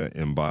Tequila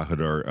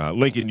Embajador.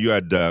 Lincoln, you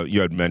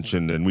had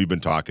mentioned, and we've been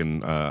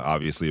talking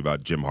obviously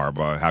about Jim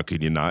Harbaugh. How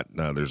could you not?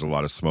 There's a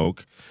lot of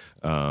smoke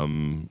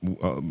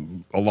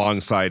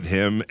alongside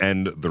him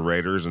and the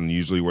Raiders, and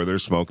usually where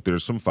there's smoke,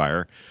 there's some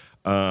fire.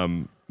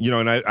 And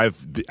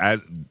I've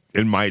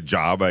in my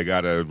job, I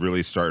got to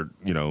really start,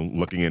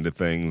 looking into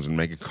things and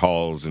making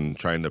calls and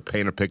trying to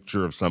paint a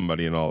picture of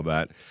somebody and all of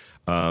that.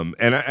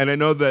 And I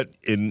know that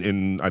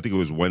in I think it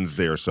was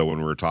Wednesday or so when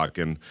we were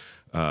talking,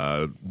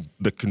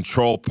 the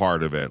control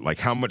part of it, like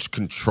how much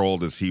control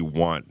does he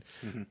want?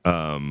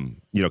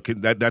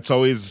 Mm-hmm. That's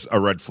always a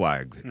red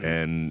flag. Mm-hmm.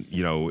 And,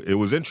 it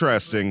was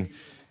interesting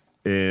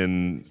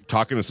in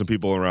talking to some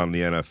people around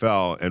the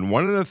NFL. And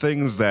one of the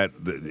things that,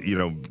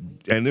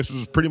 and this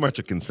was pretty much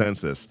a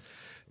consensus,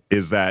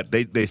 is that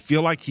they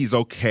feel like he's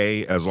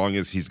okay as long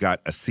as he's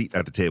got a seat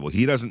at the table.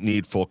 He doesn't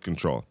need full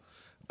control.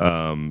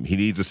 He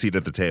needs a seat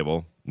at the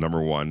table,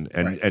 number one,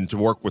 and to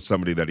work with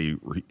somebody that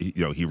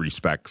he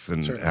respects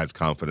and has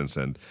confidence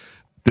in.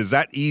 Would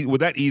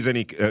that ease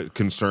any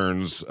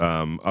concerns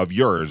of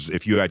yours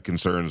if you had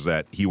concerns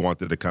that he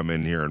wanted to come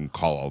in here and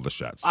call all the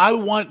shots? I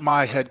want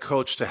my head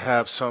coach to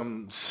have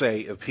some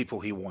say of people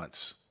he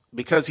wants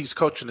because he's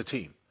coaching the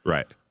team.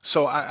 Right.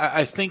 So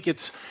I think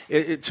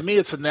to me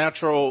it's a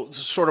natural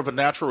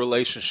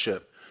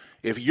relationship.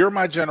 If you're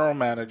my general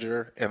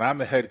manager and I'm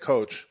the head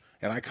coach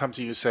and I come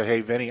to you and say,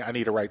 hey, Vinny, I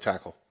need a right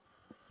tackle.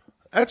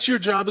 That's your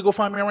job to go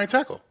find me a right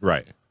tackle.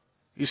 Right.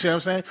 You see what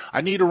I'm saying?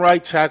 I need a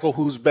right tackle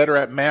who's better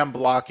at man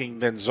blocking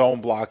than zone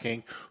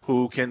blocking,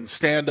 who can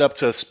stand up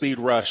to a speed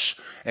rush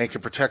and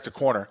can protect the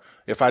corner.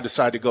 If I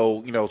decide to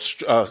go,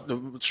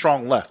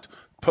 strong left,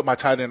 put my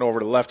tight end over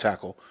to left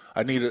tackle,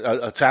 I need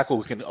a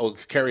tackle who can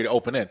carry the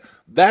open end.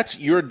 That's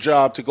your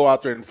job to go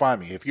out there and find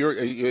me.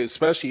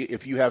 Especially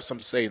if you have some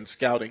say in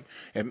scouting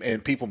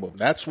and people moving.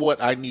 That's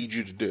what I need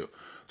you to do.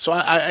 So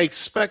I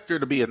expect there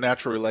to be a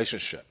natural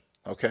relationship.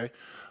 Okay.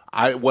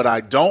 What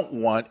I don't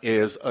want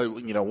is,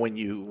 when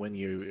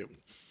you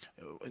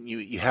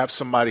have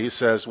somebody who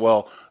says,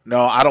 well,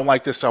 no, I don't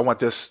like this. I want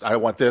this. I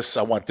want this.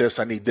 I want this.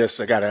 I need this.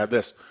 I got to have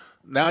this.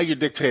 Now you're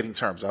dictating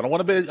terms. I don't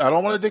want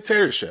a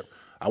dictatorship.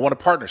 I want a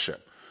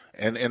partnership.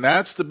 And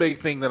that's the big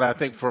thing that I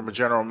think from a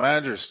general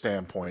manager's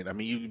standpoint. I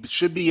mean, you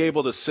should be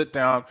able to sit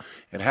down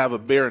and have a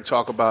beer and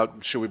talk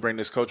about, should we bring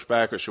this coach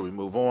back or should we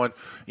move on?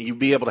 And you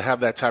be able to have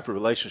that type of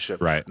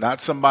relationship. Right.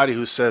 Not somebody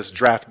who says,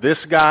 draft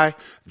this guy,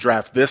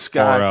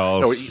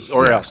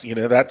 or else,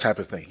 that type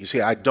of thing. You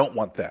see, I don't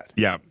want that.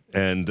 Yeah.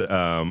 And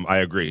I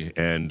agree.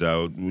 And,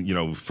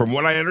 from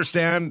what I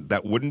understand,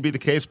 that wouldn't be the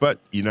case, but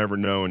you never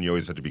know, and you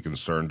always have to be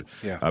concerned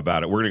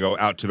about it. We're going to go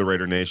out to the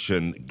Raider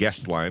Nation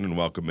guest line and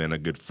welcome in a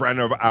good friend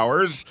of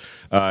ours.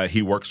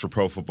 He works for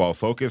Pro Football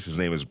Focus. His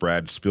name is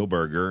Brad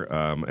Spielberger.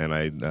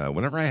 And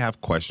whenever I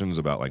have questions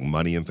about like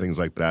money and things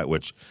like that,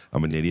 which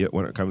I'm an idiot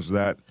when it comes to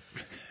that,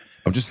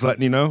 I'm just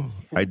letting you know,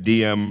 I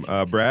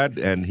DM Brad,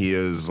 and he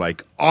is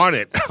like on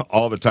it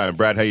all the time.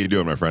 Brad, how you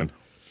doing, my friend?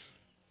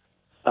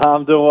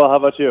 I'm doing well. How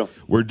about you?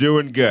 We're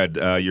doing good.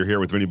 You're here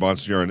with Vinny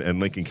Bonsignore and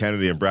Lincoln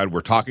Kennedy. And Brad,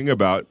 we're talking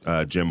about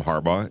Jim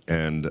Harbaugh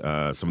and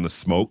some of the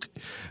smoke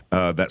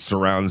that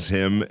surrounds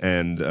him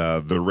and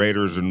the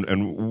Raiders.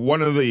 And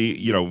one of the,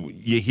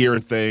 you hear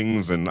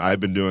things, and I've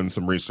been doing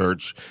some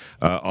research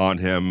on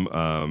him,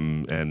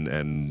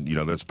 and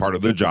that's part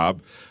of the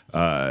job.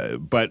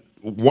 But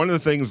one of the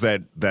things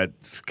that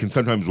can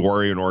sometimes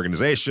worry an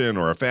organization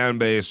or a fan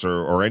base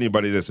or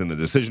anybody that's in the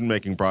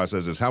decision-making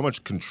process is how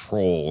much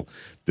control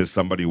does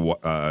somebody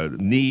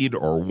need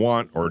or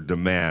want or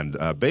demand.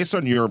 Based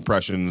on your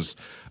impressions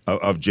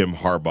of Jim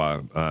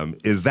Harbaugh,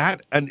 is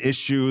that an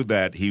issue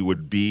that he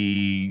would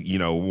be,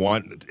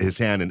 want his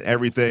hand in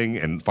everything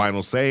and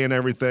final say in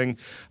everything?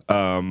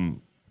 And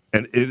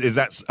is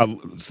that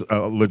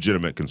a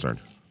legitimate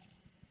concern?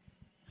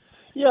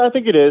 Yeah, I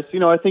think it is.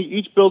 I think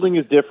each building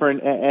is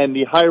different, and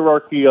the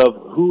hierarchy of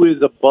who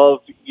is above,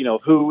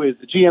 who is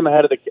the GM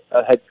ahead of the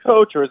head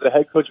coach, or is the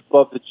head coach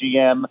above the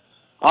GM?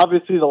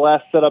 Obviously, the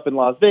last setup in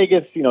Las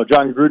Vegas,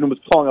 John Gruden was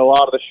calling a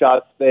lot of the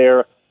shots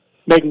there,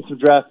 making some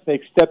draft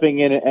picks, stepping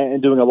in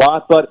and doing a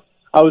lot. But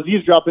I was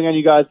eavesdropping on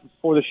you guys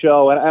before the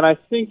show, and I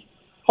think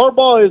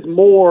Harbaugh is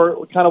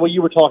more kind of what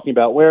you were talking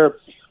about, where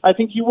I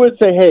think he would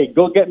say, hey,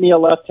 go get me a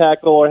left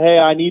tackle, or hey,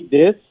 I need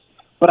this.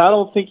 But I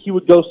don't think he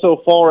would go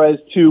so far as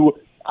to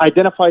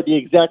identify the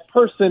exact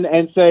person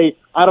and say,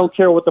 I don't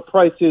care what the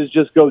price is,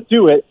 just go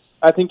do it.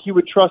 I think he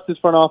would trust his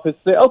front office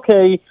to say,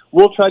 okay,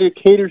 we'll try to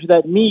cater to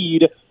that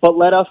need, but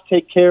let us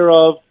take care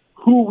of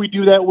who we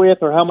do that with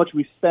or how much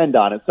we spend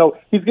on it. So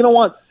he's going to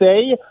want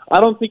say. I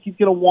don't think he's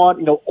going to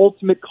want,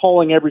 ultimate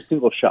calling every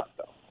single shot,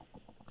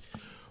 though.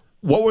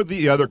 What would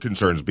the other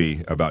concerns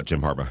be about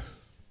Jim Harbaugh?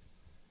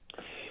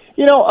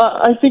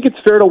 I think it's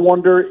fair to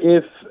wonder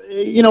if,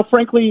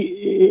 frankly,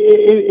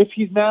 if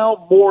he's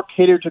now more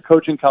catered to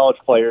coaching college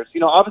players.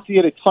 Obviously he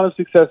had a ton of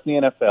success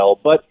in the NFL,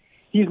 but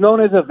he's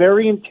known as a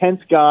very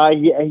intense guy.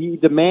 He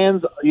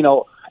demands,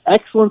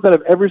 excellence out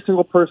of every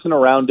single person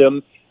around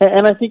him.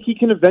 And I think he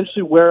can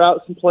eventually wear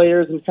out some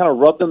players and kind of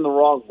rub them the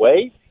wrong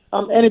way.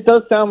 And it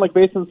does sound like,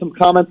 based on some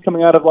comments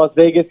coming out of Las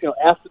Vegas,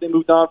 after they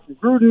moved on from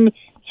Gruden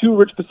to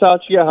Rich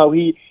Bisaccia, how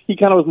he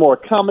kind of was more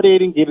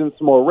accommodating, gave him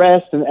some more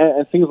rest and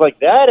things like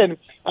that. And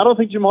I don't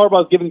think Jim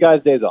Harbaugh's giving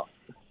guys days off.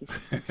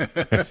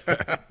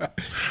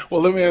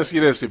 Well, let me ask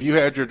you this. If you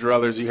had your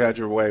druthers, you had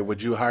your way,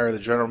 would you hire the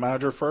general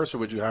manager first or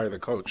would you hire the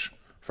coach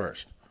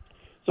first?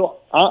 So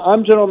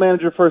I'm general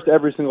manager first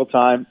every single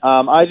time.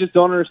 I just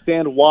don't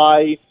understand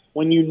why,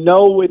 when in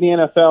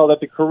the NFL that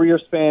the career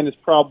span is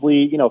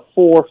probably 4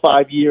 or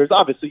 5 years.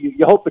 Obviously,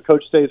 you hope the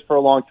coach stays for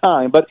a long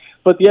time, but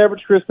the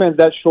average career span is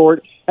that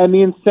short, and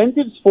the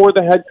incentives for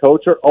the head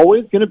coach are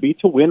always going to be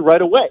to win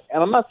right away.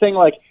 And I'm not saying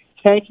like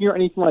tanking or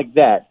anything like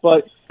that,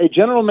 but a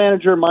general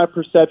manager, my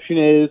perception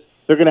is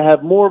they're going to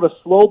have more of a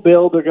slow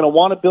build. They're going to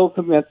want to build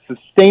something that's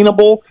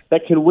sustainable,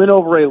 that can win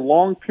over a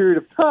long period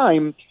of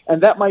time,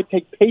 and that might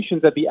take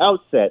patience at the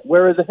outset.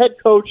 Whereas a head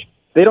coach,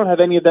 they don't have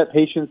any of that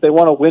patience. They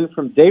want to win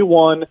from day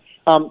one.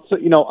 I'm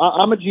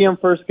a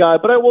GM first guy,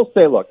 but I will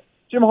say, look,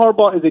 Jim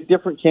Harbaugh is a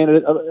different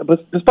candidate.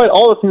 But despite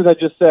all the things I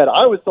just said,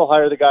 I would still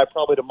hire the guy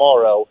probably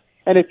tomorrow.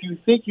 And if you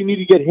think you need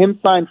to get him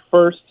signed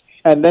first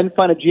and then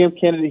find a GM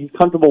candidate he's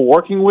comfortable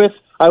working with,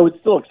 I would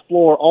still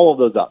explore all of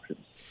those options.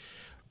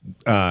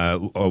 A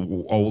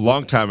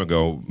long time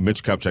ago,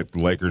 Mitch Kupchak, the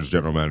Lakers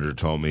general manager,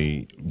 told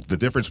me the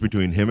difference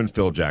between him and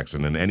Phil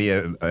Jackson and any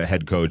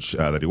head coach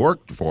that he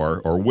worked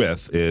for or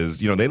with is,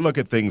 they look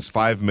at things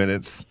 5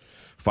 minutes,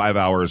 5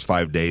 hours,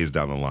 5 days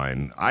down the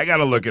line. I got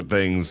to look at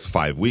things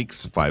 5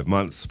 weeks, 5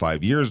 months,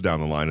 5 years down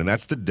the line, and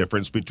that's the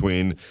difference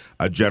between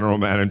a general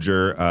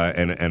manager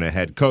and a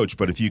head coach.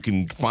 But if you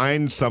can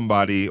find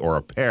somebody or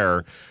a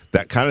pair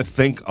that kind of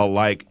think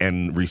alike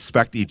and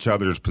respect each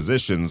other's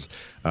positions,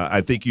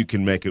 I think you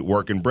can make it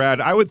work. And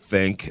Brad, I would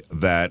think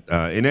that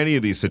in any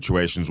of these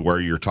situations where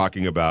you're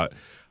talking about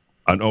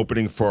an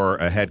opening for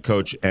a head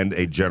coach and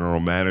a general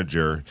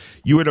manager,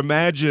 you would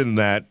imagine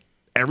that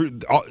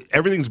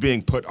everything's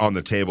being put on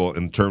the table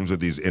in terms of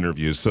these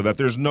interviews so that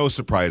there's no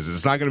surprises.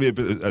 It's not going to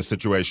be a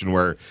situation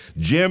where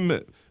Jim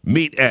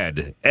meet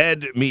Ed,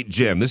 Ed meet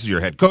Jim. This is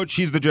your head coach.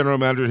 He's the general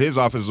manager. His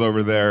office is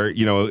over there.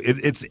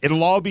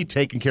 It'll all be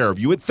taken care of.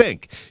 You would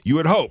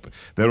hope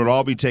that it would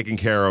all be taken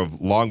care of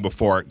long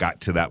before it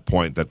got to that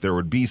point, that there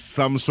would be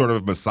some sort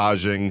of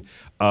massaging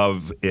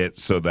of it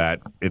so that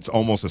it's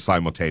almost a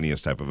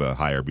simultaneous type of a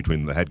hire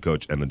between the head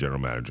coach and the general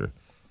manager.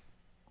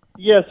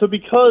 Yeah, so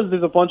because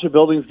there's a bunch of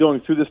buildings going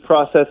through this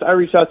process, I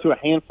reached out to a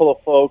handful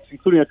of folks,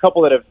 including a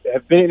couple that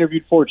have been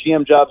interviewed for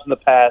GM jobs in the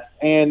past,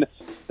 and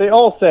they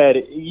all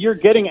said, you're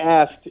getting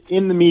asked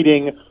in the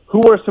meeting,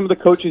 who are some of the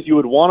coaches you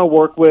would want to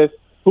work with,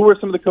 who are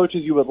some of the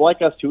coaches you would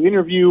like us to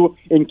interview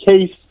in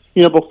case,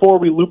 before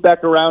we loop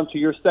back around to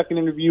your second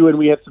interview and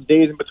we have some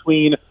days in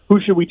between, who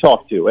should we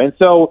talk to? And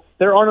so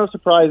there are no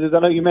surprises. I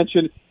know you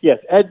mentioned, yes,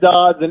 Ed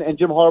Dodds and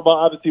Jim Harbaugh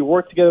obviously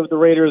worked together with the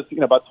Raiders,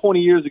 about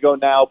 20 years ago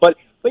now. But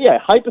yeah,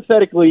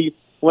 hypothetically,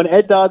 when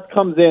Ed Dodds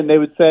comes in, they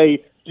would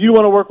say, do you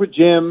want to work with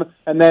Jim?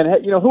 And then,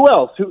 who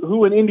else?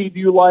 Who in Indy do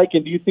you like?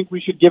 And do you think we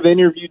should give an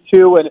interview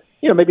to? And,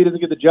 maybe he doesn't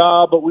get the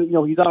job, but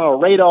he's on our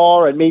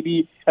radar and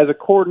maybe as a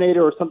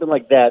coordinator or something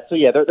like that. So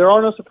yeah, there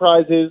are no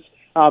surprises.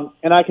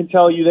 And I can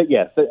tell you that,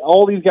 yes, that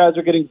all these guys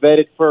are getting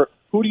vetted for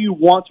who do you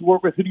want to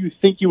work with, who do you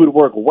think you would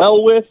work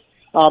well with,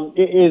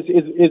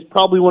 is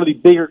probably one of the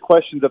bigger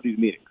questions of these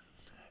meetings.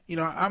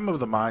 I'm of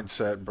the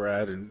mindset,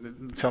 Brad,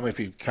 and tell me if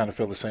you kind of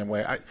feel the same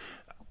way.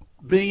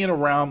 Being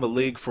around the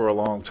league for a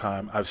long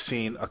time, I've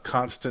seen a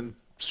constant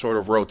sort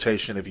of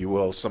rotation, if you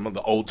will, some of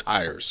the old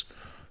tires,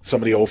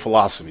 some of the old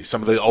philosophies,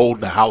 some of the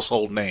old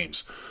household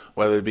names,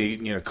 whether it be,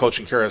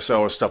 coaching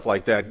carousel or stuff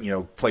like that,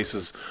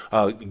 places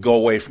go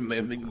away from,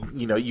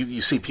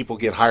 you see people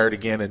get hired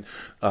again in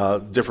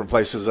different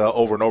places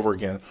over and over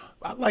again.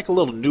 I like a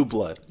little new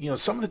blood.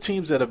 Some of the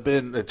teams that have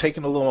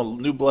taken a little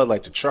new blood,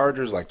 like the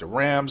Chargers, like the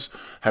Rams,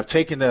 have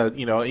taken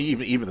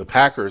even the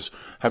Packers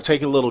have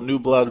taken a little new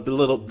blood,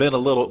 been a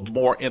little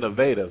more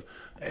innovative.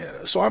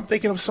 So I'm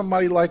thinking of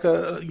somebody like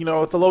a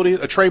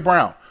Trey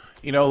Brown,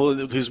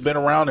 who's been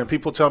around, and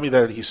people tell me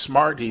that he's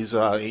smart.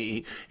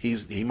 He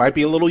might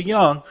be a little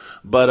young,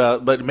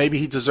 but maybe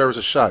he deserves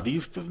a shot. Do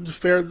you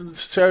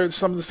share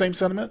some of the same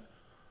sentiment?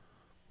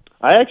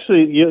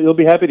 You'll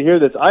be happy to hear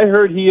this. I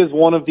heard he is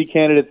one of the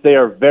candidates they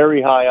are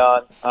very high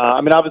on.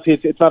 Obviously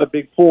it's not a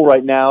big pool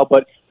right now,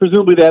 but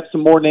presumably they have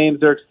some more names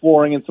they're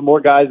exploring and some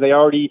more guys they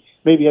already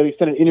maybe have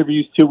extended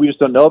interviews to we just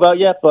don't know about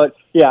yet. But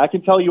yeah, I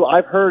can tell you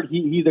I've heard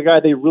he's a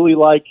guy they really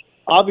like.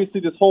 Obviously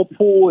this whole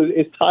pool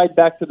is tied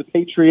back to the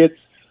Patriots,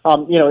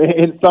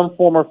 in some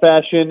form or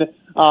fashion.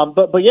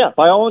 But yeah,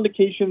 by all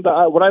indications,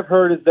 what I've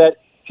heard is that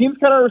teams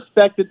kind of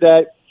respected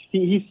that.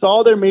 He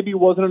saw there maybe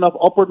wasn't enough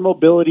upward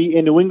mobility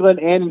in New England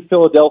and in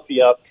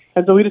Philadelphia,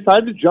 and so he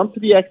decided to jump to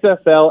the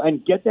XFL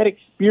and get that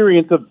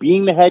experience of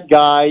being the head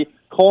guy,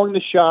 calling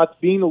the shots,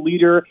 being the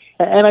leader.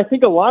 And I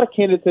think a lot of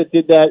candidates that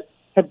did that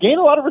have gained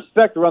a lot of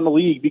respect around the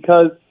league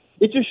because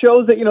it just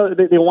shows that,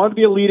 they wanted to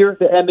be a leader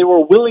and they were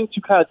willing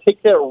to kind of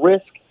take that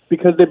risk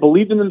because they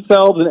believed in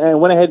themselves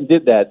and went ahead and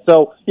did that.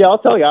 So, yeah, I'll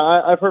tell you,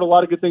 I've heard a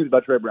lot of good things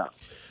about Trey Brown.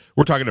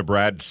 We're talking to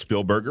Brad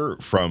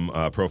Spielberger from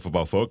Pro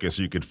Football Focus.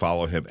 You could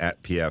follow him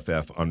at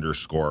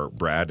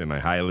PFF_Brad, and I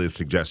highly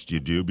suggest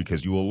you do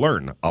because you will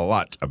learn a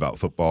lot about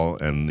football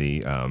and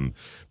the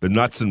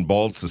nuts and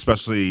bolts,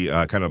 especially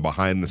kind of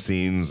behind the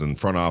scenes and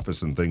front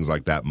office and things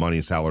like that,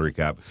 money, salary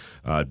cap.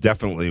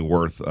 Definitely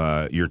worth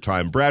your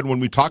time. Brad,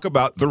 when we talk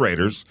about the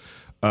Raiders,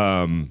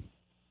 the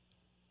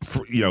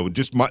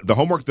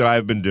homework that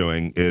I've been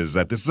doing is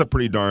that this is a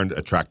pretty darned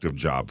attractive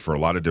job for a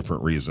lot of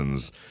different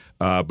reasons.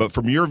 But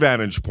from your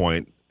vantage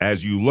point,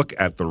 as you look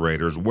at the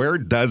Raiders, where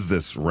does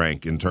this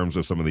rank in terms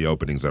of some of the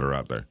openings that are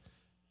out there?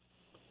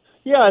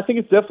 Yeah, I think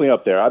it's definitely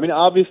up there.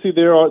 Obviously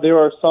there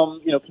are some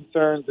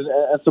concerns and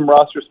some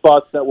roster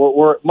spots that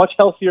were much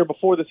healthier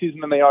before the season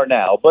than they are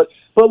now. But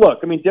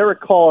look, Derek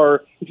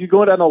Carr, if you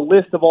go down a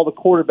list of all the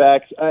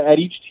quarterbacks at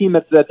each team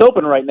that's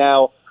open right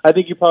now, I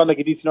think you probably make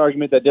a decent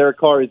argument that Derek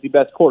Carr is the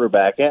best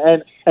quarterback.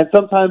 And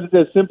sometimes it's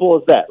as simple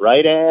as that,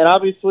 right? And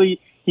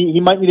obviously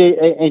he might need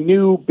a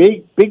new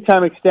big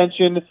time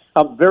extension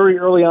very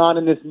early on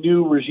in this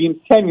new regime's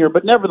tenure.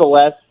 But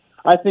nevertheless,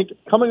 I think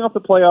coming off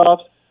the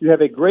playoffs, you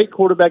have a great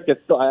quarterback that's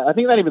still, I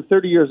think not even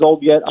 30 years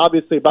old yet,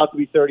 obviously about to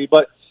be 30,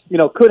 but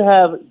could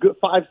have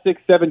 5,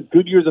 6, 7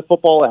 good years of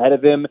football ahead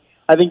of him.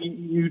 I think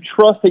you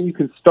trust that you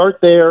can start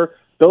there,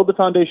 build the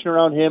foundation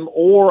around him,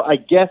 or I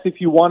guess if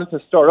you wanted to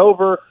start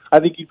over, I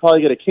think you'd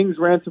probably get a king's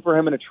ransom for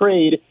him in a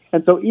trade.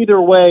 And so either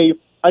way,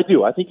 I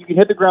do. I think you can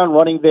hit the ground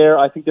running there.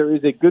 I think there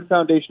is a good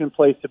foundation in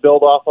place to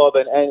build off of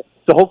and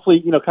to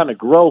hopefully, kind of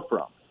grow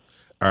from.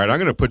 All right, I'm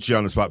going to put you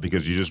on the spot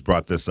because you just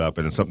brought this up,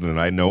 and it's something that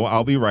I know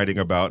I'll be writing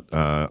about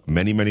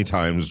many, many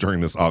times during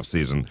this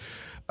offseason.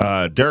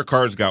 Derek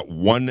Carr's got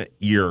 1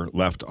 year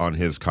left on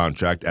his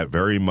contract at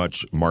very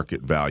much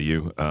market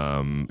value.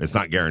 It's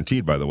not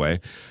guaranteed, by the way.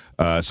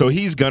 So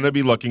he's going to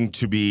be looking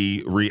to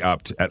be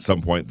re-upped at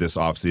some point this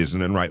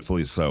offseason, and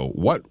rightfully so.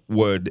 What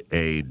would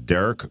a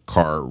Derek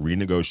Carr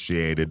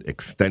renegotiated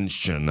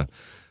extension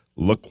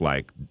look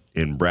like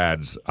in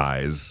Brad's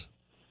eyes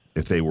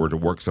if they were to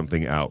work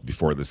something out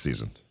before this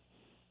season?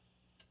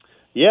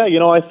 Yeah,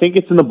 I think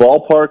it's in the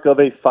ballpark of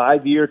a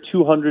 5-year,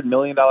 $200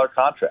 million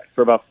contract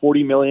for about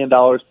 $40 million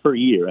per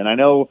year. And I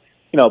know,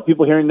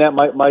 people hearing that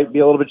might be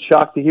a little bit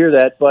shocked to hear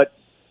that, but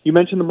you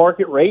mentioned the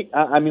market rate.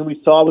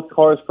 We saw with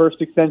Carr's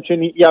first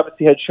extension, he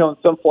obviously had shown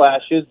some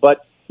flashes,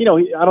 but,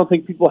 I don't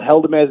think people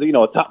held him as, a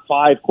top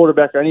 5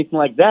 quarterback or anything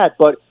like that.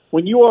 But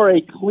when you are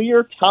a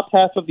clear top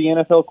half of the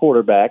NFL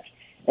quarterback,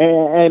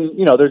 and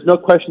you know, there's no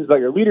questions about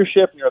your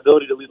leadership and your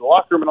ability to lead the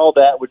locker room and all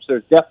that, which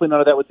there's definitely none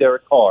of that with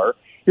Derek Carr,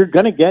 you're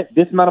going to get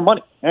this amount of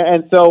money.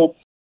 And so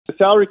the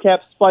salary cap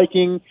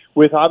spiking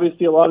with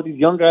obviously a lot of these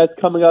young guys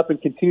coming up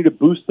and continue to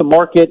boost the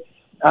market,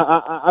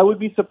 I would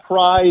be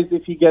surprised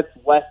if he gets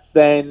less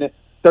than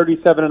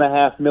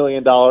 $37.5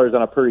 million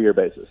on a per-year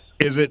basis.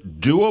 Is it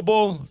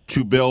doable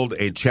to build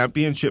a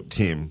championship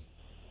team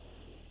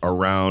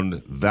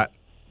around that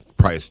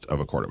price of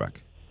a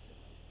quarterback?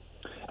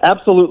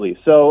 Absolutely.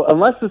 So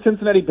unless the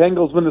Cincinnati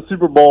Bengals win the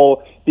Super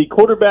Bowl, the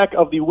quarterback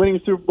of the winning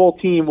Super Bowl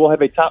team will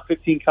have a top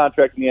 15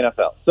 contract in the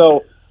NFL.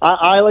 So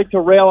I like to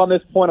rail on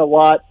this point a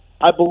lot.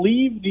 I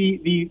believe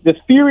the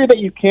theory that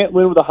you can't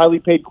win with a highly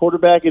paid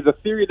quarterback is a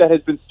theory that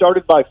has been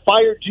started by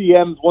fired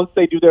GMs once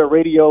they do their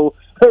radio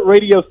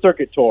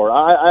circuit tour.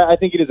 I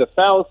think it is a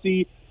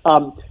fallacy.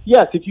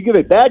 Yes, if you give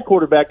a bad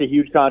quarterback a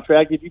huge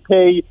contract, if you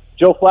pay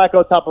Joe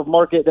Flacco top of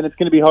market, then it's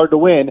going to be hard to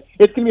win.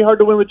 It's going to be hard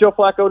to win with Joe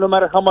Flacco no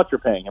matter how much you're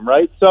paying him,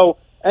 right? So,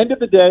 end of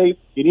the day,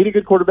 you need a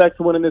good quarterback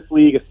to win in this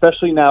league,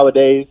 especially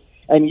nowadays.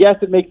 And yes,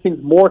 it makes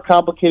things more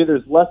complicated.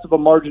 There's less of a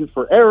margin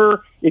for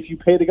error if you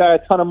pay the guy a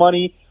ton of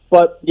money.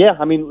 But, yeah,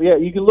 I mean, yeah,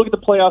 you can look at the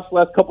playoffs the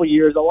last couple of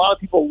years. A lot of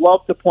people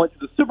love to point to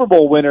the Super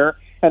Bowl winner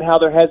and how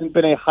there hasn't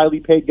been a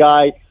highly paid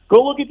guy.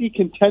 Go look at the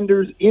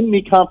contenders in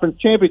the conference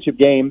championship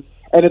games,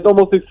 and it's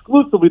almost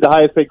exclusively the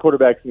highest-paid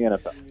quarterbacks in the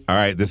NFL. All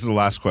right, this is the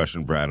last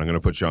question, Brad. I'm going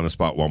to put you on the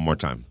spot one more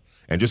time.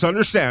 And just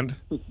understand,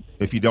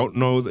 if you didn't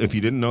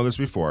know this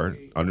before,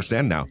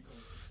 understand now,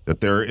 that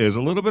there is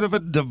a little bit of a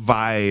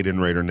divide in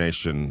Raider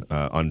Nation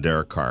on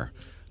Derek Carr.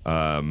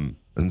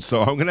 And so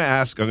I'm going to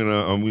ask,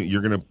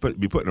 you're going to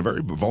be put in a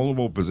very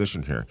vulnerable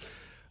position here.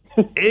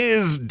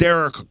 Is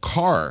Derek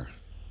Carr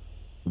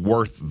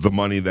worth the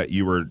money that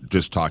you were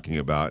just talking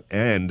about?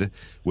 And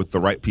with the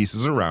right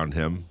pieces around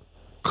him,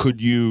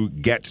 could you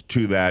get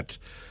to that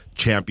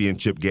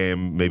championship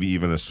game, maybe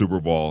even a Super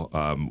Bowl,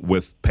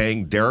 with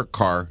paying Derek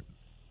Carr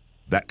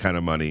that kind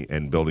of money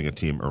and building a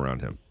team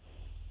around him?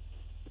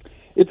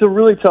 It's a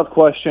really tough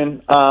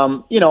question.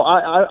 I'm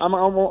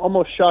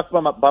almost shocked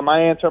by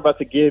my answer I'm about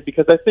to give,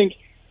 because I think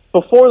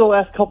before the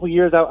last couple of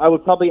years, I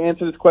would probably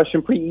answer this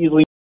question pretty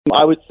easily.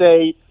 I would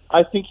say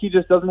I think he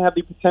just doesn't have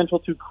the potential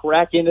to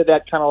crack into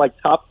that kind of like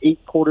top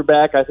 8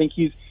 quarterback. I think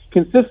he's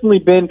consistently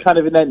been kind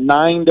of in that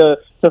 9 to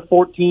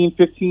 14,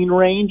 15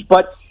 range.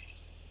 But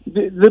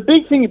the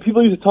big thing that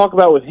people used to talk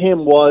about with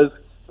him was,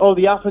 oh,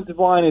 the offensive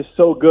line is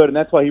so good, and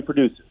that's why he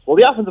produces. Well,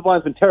 the offensive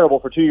line's been terrible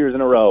for 2 years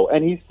in a row,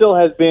 and he still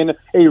has been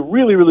a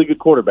really, really good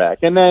quarterback.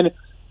 And then,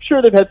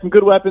 sure, they've had some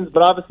good weapons,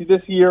 but obviously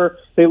this year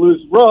they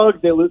lose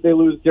Ruggs, they lose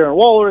Darren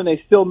Waller, and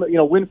they still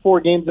win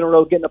 4 games in a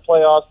row, get in the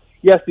playoffs.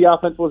 Yes, the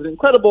offense wasn't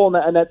incredible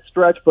in that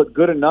stretch, but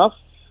good enough.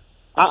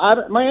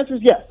 My answer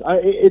is yes.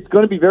 It's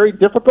going to be very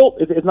difficult.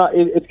 It's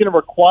going to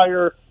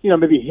require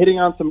maybe hitting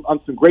on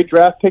some great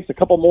draft picks. A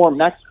couple more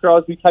Max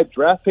Crosby type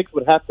draft picks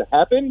would have to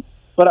happen.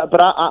 But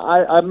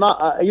I'm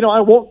not.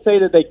 I won't say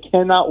that they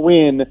cannot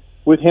win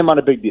with him on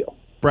a big deal.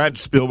 Brad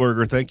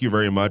Spielberger, thank you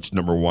very much,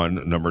 number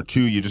one. Number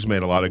two, you just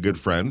made a lot of good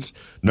friends.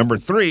 Number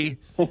three,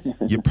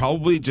 you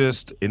probably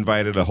just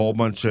invited a whole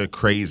bunch of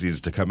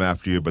crazies to come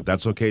after you, but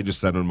that's okay.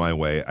 Just send them my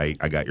way.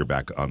 I got your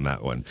back on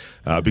that one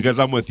because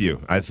I'm with you.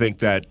 I think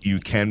that you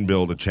can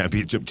build a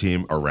championship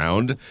team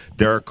around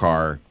Derek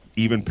Carr,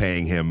 even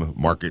paying him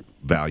market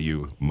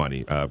value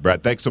money.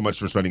 Brad, thanks so much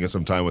for spending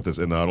some time with us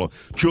in the huddle.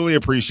 Truly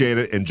appreciate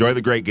it. Enjoy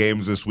the great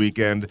games this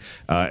weekend,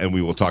 and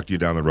we will talk to you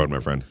down the road, my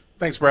friend.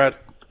 Thanks, Brad.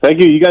 Thank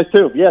you. You guys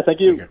too. Yeah, thank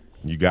you.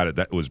 You got it.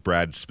 That was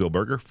Brad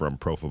Spielberger from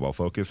Pro Football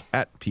Focus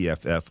at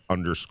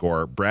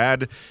PFF_.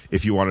 Brad,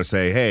 if you want to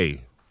say,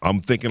 hey,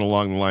 I'm thinking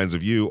along the lines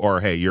of you, or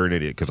hey, you're an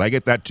idiot, because I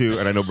get that too,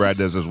 and I know Brad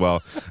does as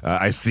well.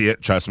 I see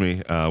it. Trust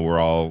me. We're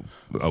all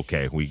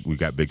okay. We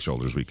got big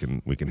shoulders. We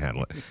can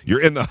handle it.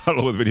 You're in the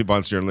huddle with Vinny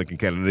Bonsignore and Lincoln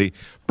Kennedy,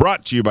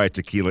 brought to you by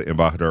Tequila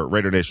Embajador,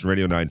 Raider Nation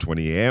Radio,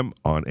 920 a.m.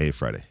 on a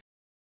Friday.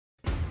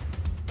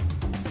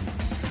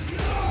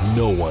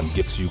 No one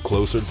gets you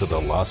closer to the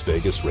Las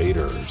Vegas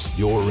Raiders.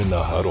 You're in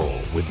the huddle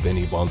with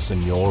Vinny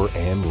Bonsignore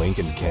and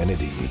Lincoln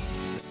Kennedy.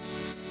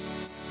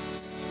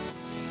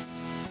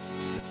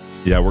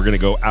 Yeah, we're going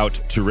to go out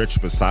to Rich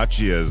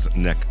Bisaccia's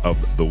neck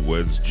of the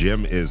woods.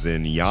 Jim is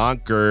in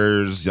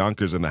Yonkers.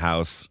 Yonkers in the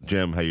house.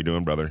 Jim, how you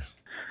doing, brother?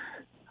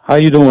 How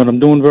you doing? I'm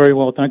doing very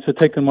well. Thanks for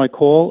taking my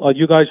call.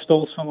 You guys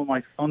stole some of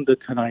my thunder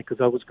tonight because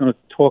I was going to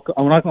talk.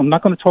 I'm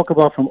not going to talk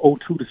about from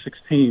 02 to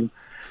 16.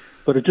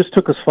 But it just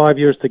took us 5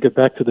 years to get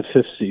back to the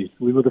 5th seed.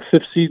 We were the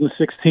 5th seed in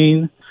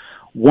 16,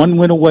 1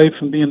 win away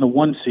from being the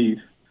 1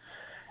 seed.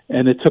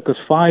 And it took us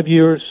 5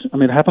 years. I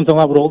mean, it happens a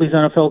lot with all these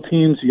NFL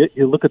teams.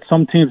 You look at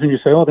some teams and you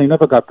say, oh, they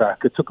never got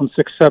back. It took them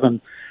 6,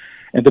 7.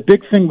 And the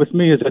big thing with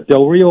me is that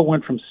Del Rio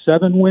went from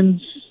 7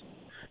 wins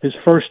his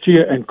first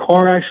year, and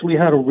Carr actually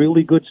had a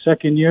really good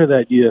second year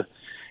that year.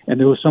 And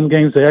there were some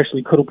games they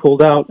actually could have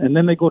pulled out. And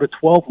then they go to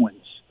 12 wins.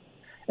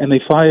 And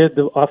they fired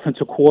the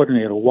offensive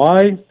coordinator.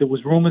 Why? There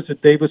was rumors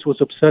that Davis was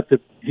upset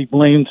that he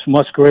blamed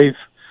Musgrave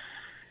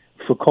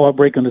for Carr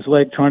breaking his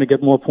leg, trying to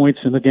get more points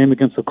in the game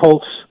against the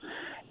Colts.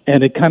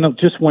 And it kind of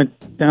just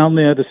went down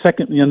there the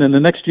second, and then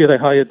the next year they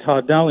hired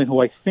Todd Dowling,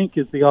 who I think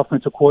is the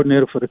offensive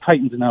coordinator for the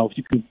Titans now. If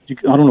you can,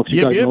 I don't know if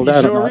you guys know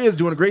that. He sure is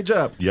doing a great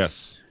job.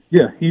 Yes.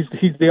 Yeah, he's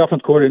the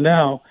offensive coordinator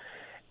now,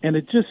 and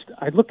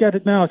I look at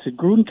it now. I said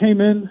Gruden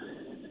came in.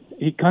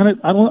 He kind of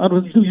I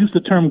don't use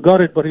the term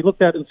gutted, but he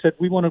looked at it and said,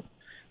 we want to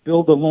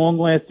build a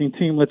long-lasting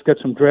team. Let's get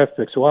some draft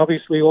picks. So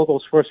obviously all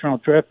those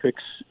first-round draft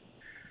picks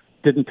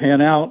didn't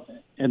pan out,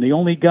 and the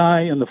only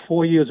guy in the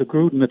 4 years of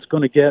Gruden that's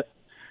going to get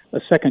a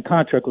second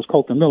contract was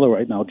Colton Miller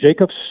right now.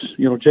 Jacobs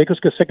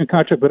gets a second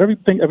contract, but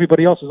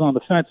everybody else is on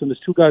the fence, and there's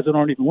two guys that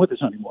aren't even with us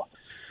anymore.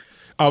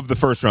 Of the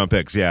first-round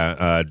picks,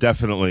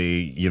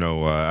 definitely,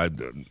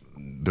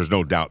 there's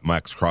no doubt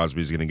Max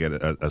Crosby is going to get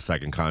a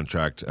second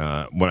contract.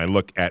 When I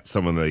look at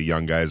some of the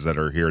young guys that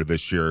are here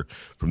this year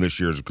from this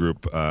year's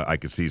group, I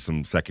could see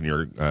some second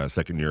year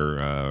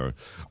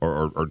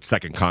or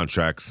second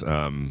contracts.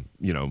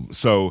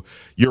 So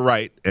you're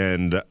right,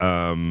 and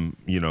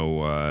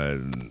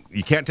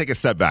you can't take a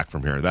step back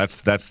from here.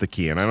 That's the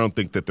key, and I don't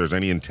think that there's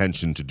any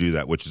intention to do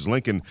that. Which is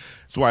Lincoln.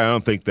 That's why I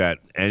don't think that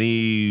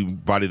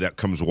anybody that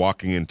comes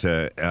walking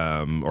into,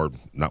 or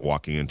not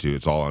walking into,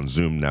 it's all on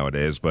Zoom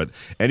nowadays, but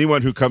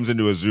anyone who comes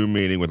into a Zoom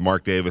meeting with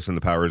Mark Davis and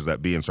the powers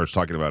that be and starts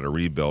talking about a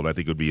rebuild, I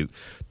think it would be,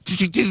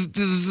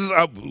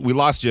 we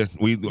lost you.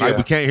 We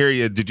can't hear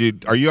you.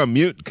 Are you on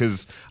mute?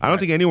 Because I don't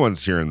think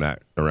anyone's hearing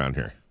that around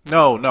here.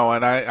 No,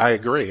 and I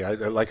agree.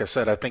 Like I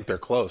said, I think they're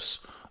close.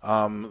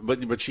 But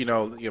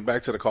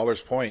back to the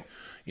caller's point,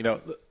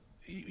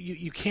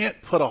 you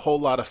can't put a whole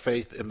lot of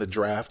faith in the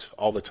draft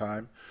all the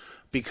time,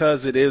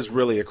 because it is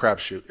really a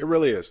crapshoot. It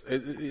really is.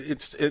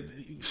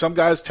 Some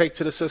guys take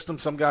to the system,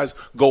 some guys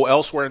go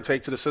elsewhere and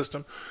take to the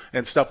system,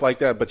 and stuff like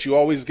that. But you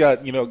always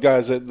got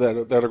guys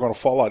that are going to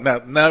fall out.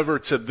 Now, never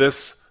to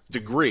this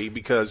degree,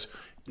 because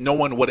no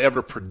one would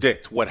ever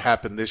predict what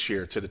happened this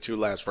year to the two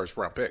last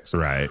first-round picks.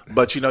 Right.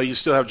 But, you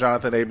still have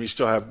Jonathan Abram, you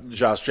still have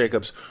Josh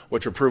Jacobs,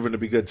 which are proven to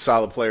be good,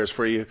 solid players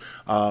for you.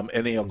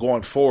 And,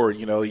 going forward,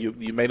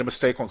 you made a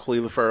mistake on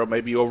Cleveland Farrell.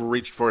 Maybe you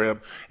overreached for him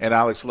and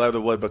Alex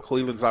Leatherwood, but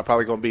Cleveland's not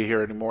probably going to be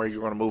here anymore.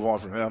 You're going to move on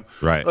from him.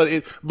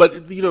 Right.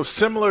 But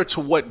similar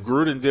to what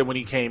Gruden did when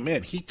he came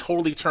in, he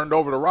totally turned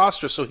over the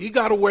roster. So he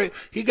got rid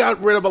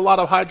of a lot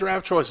of high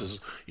draft choices.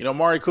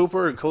 Mari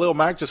Cooper and Khalil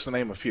Mack, just to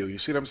name a few. You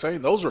see what I'm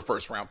saying? Those were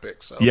first-round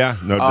picks. So. Yeah,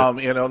 no.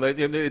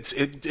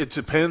 It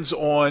depends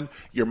on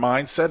your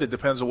mindset. It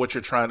depends on what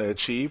you're trying to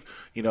achieve.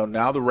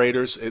 Now the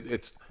Raiders,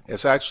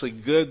 it's actually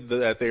good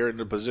that they're in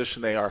the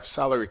position they are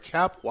salary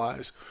cap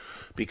wise,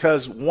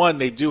 because one,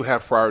 they do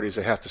have priorities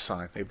they have to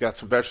sign. They've got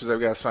some veterans they've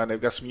got to sign.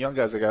 They've got some young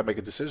guys they got to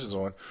make decisions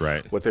on,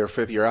 right, with their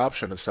fifth-year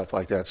option and stuff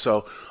like that.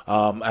 So,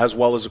 as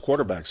well as a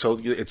quarterback.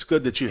 So it's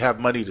good that you have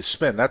money to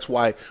spend. That's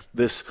why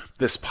this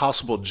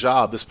possible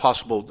job,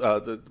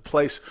 the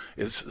place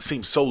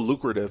seems so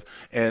lucrative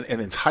and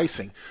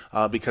enticing,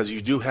 because you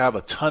do have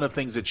a ton of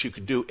things that you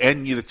can do,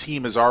 and the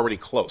team is already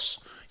close.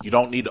 You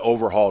don't need to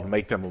overhaul to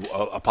make them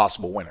a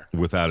possible winner.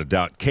 Without a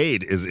doubt.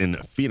 Cade is in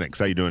Phoenix.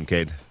 How you doing,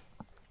 Cade?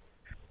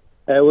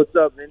 Hey, what's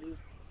up, Mindy?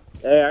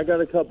 Hey, I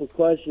got a couple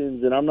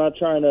questions, and I'm not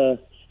trying to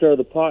stir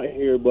the pot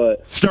here,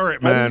 but stir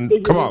it, man.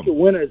 Come on. To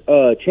win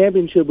a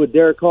championship with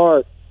Derek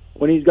Carr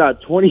when he's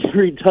got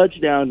 23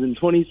 touchdowns and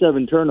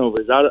 27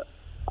 turnovers.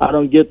 I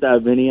don't get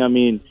that, Vinny. I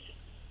mean,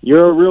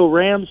 you're a real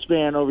Rams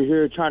fan over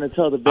here trying to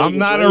tell the Vegas I'm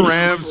not a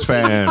Rams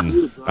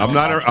fan. I'm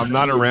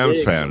not a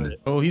Rams fan.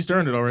 Oh, he's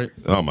turned it all right.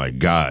 Oh my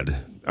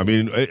God. I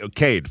mean,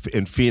 Cade,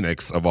 in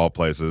Phoenix, of all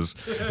places,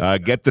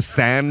 get the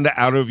sand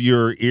out of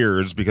your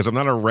ears, because I'm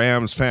not a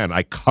Rams fan.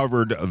 I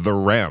covered the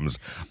Rams.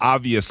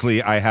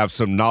 Obviously, I have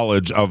some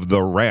knowledge of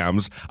the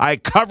Rams. I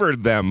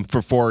covered them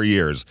for 4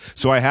 years.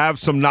 So I have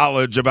some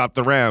knowledge about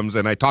the Rams,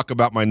 and I talk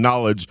about my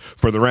knowledge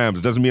for the Rams.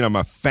 It doesn't mean I'm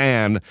a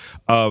fan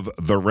of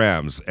the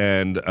Rams.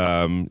 And,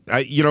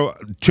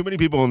 too many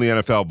people in the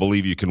NFL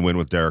believe you can win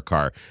with Derek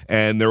Carr,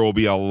 and there will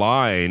be a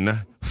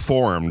line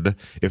formed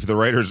if the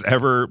Raiders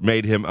ever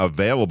made him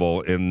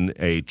available in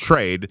a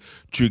trade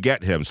to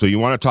get him. So you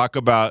want to talk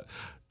about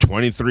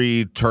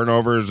 23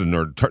 turnovers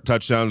or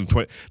touchdowns?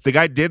 The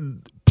guy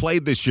did play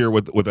this year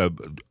with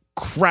a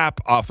crap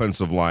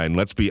offensive line,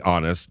 let's be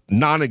honest,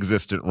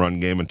 non-existent run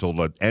game until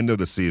the end of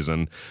the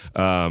season.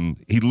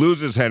 He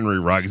loses Henry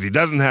Ruggs. He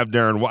doesn't have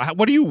Darren.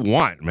 What do you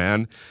want,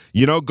 man?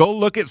 Go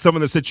look at some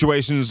of the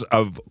situations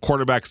of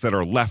quarterbacks that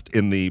are left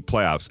in the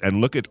playoffs and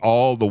look at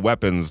all the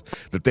weapons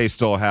that they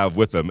still have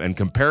with them and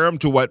compare them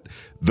to what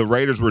the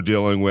Raiders were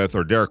dealing with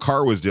or Derek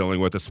Carr was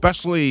dealing with,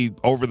 especially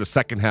over the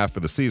second half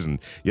of the season.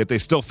 Yet they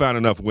still found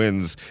enough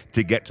wins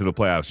to get to the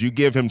playoffs. You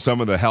give him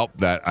some of the help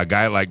that a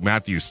guy like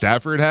Matthew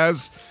Stafford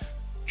has,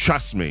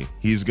 trust me,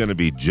 he's going to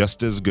be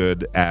just as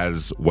good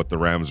as what the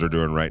Rams are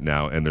doing right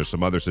now. And there's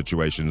some other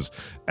situations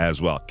as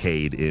well.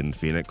 Cade in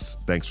Phoenix,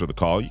 thanks for the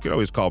call. You can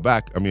always call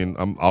back. I mean,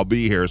 I'll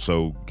be here,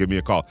 so give me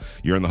a call.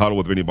 You're in the huddle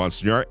with Vinny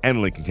Bonsignore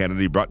and Lincoln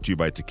Kennedy, brought to you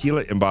by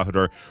Tequila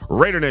Embajador,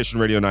 Raider Nation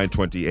Radio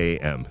 920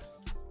 AM.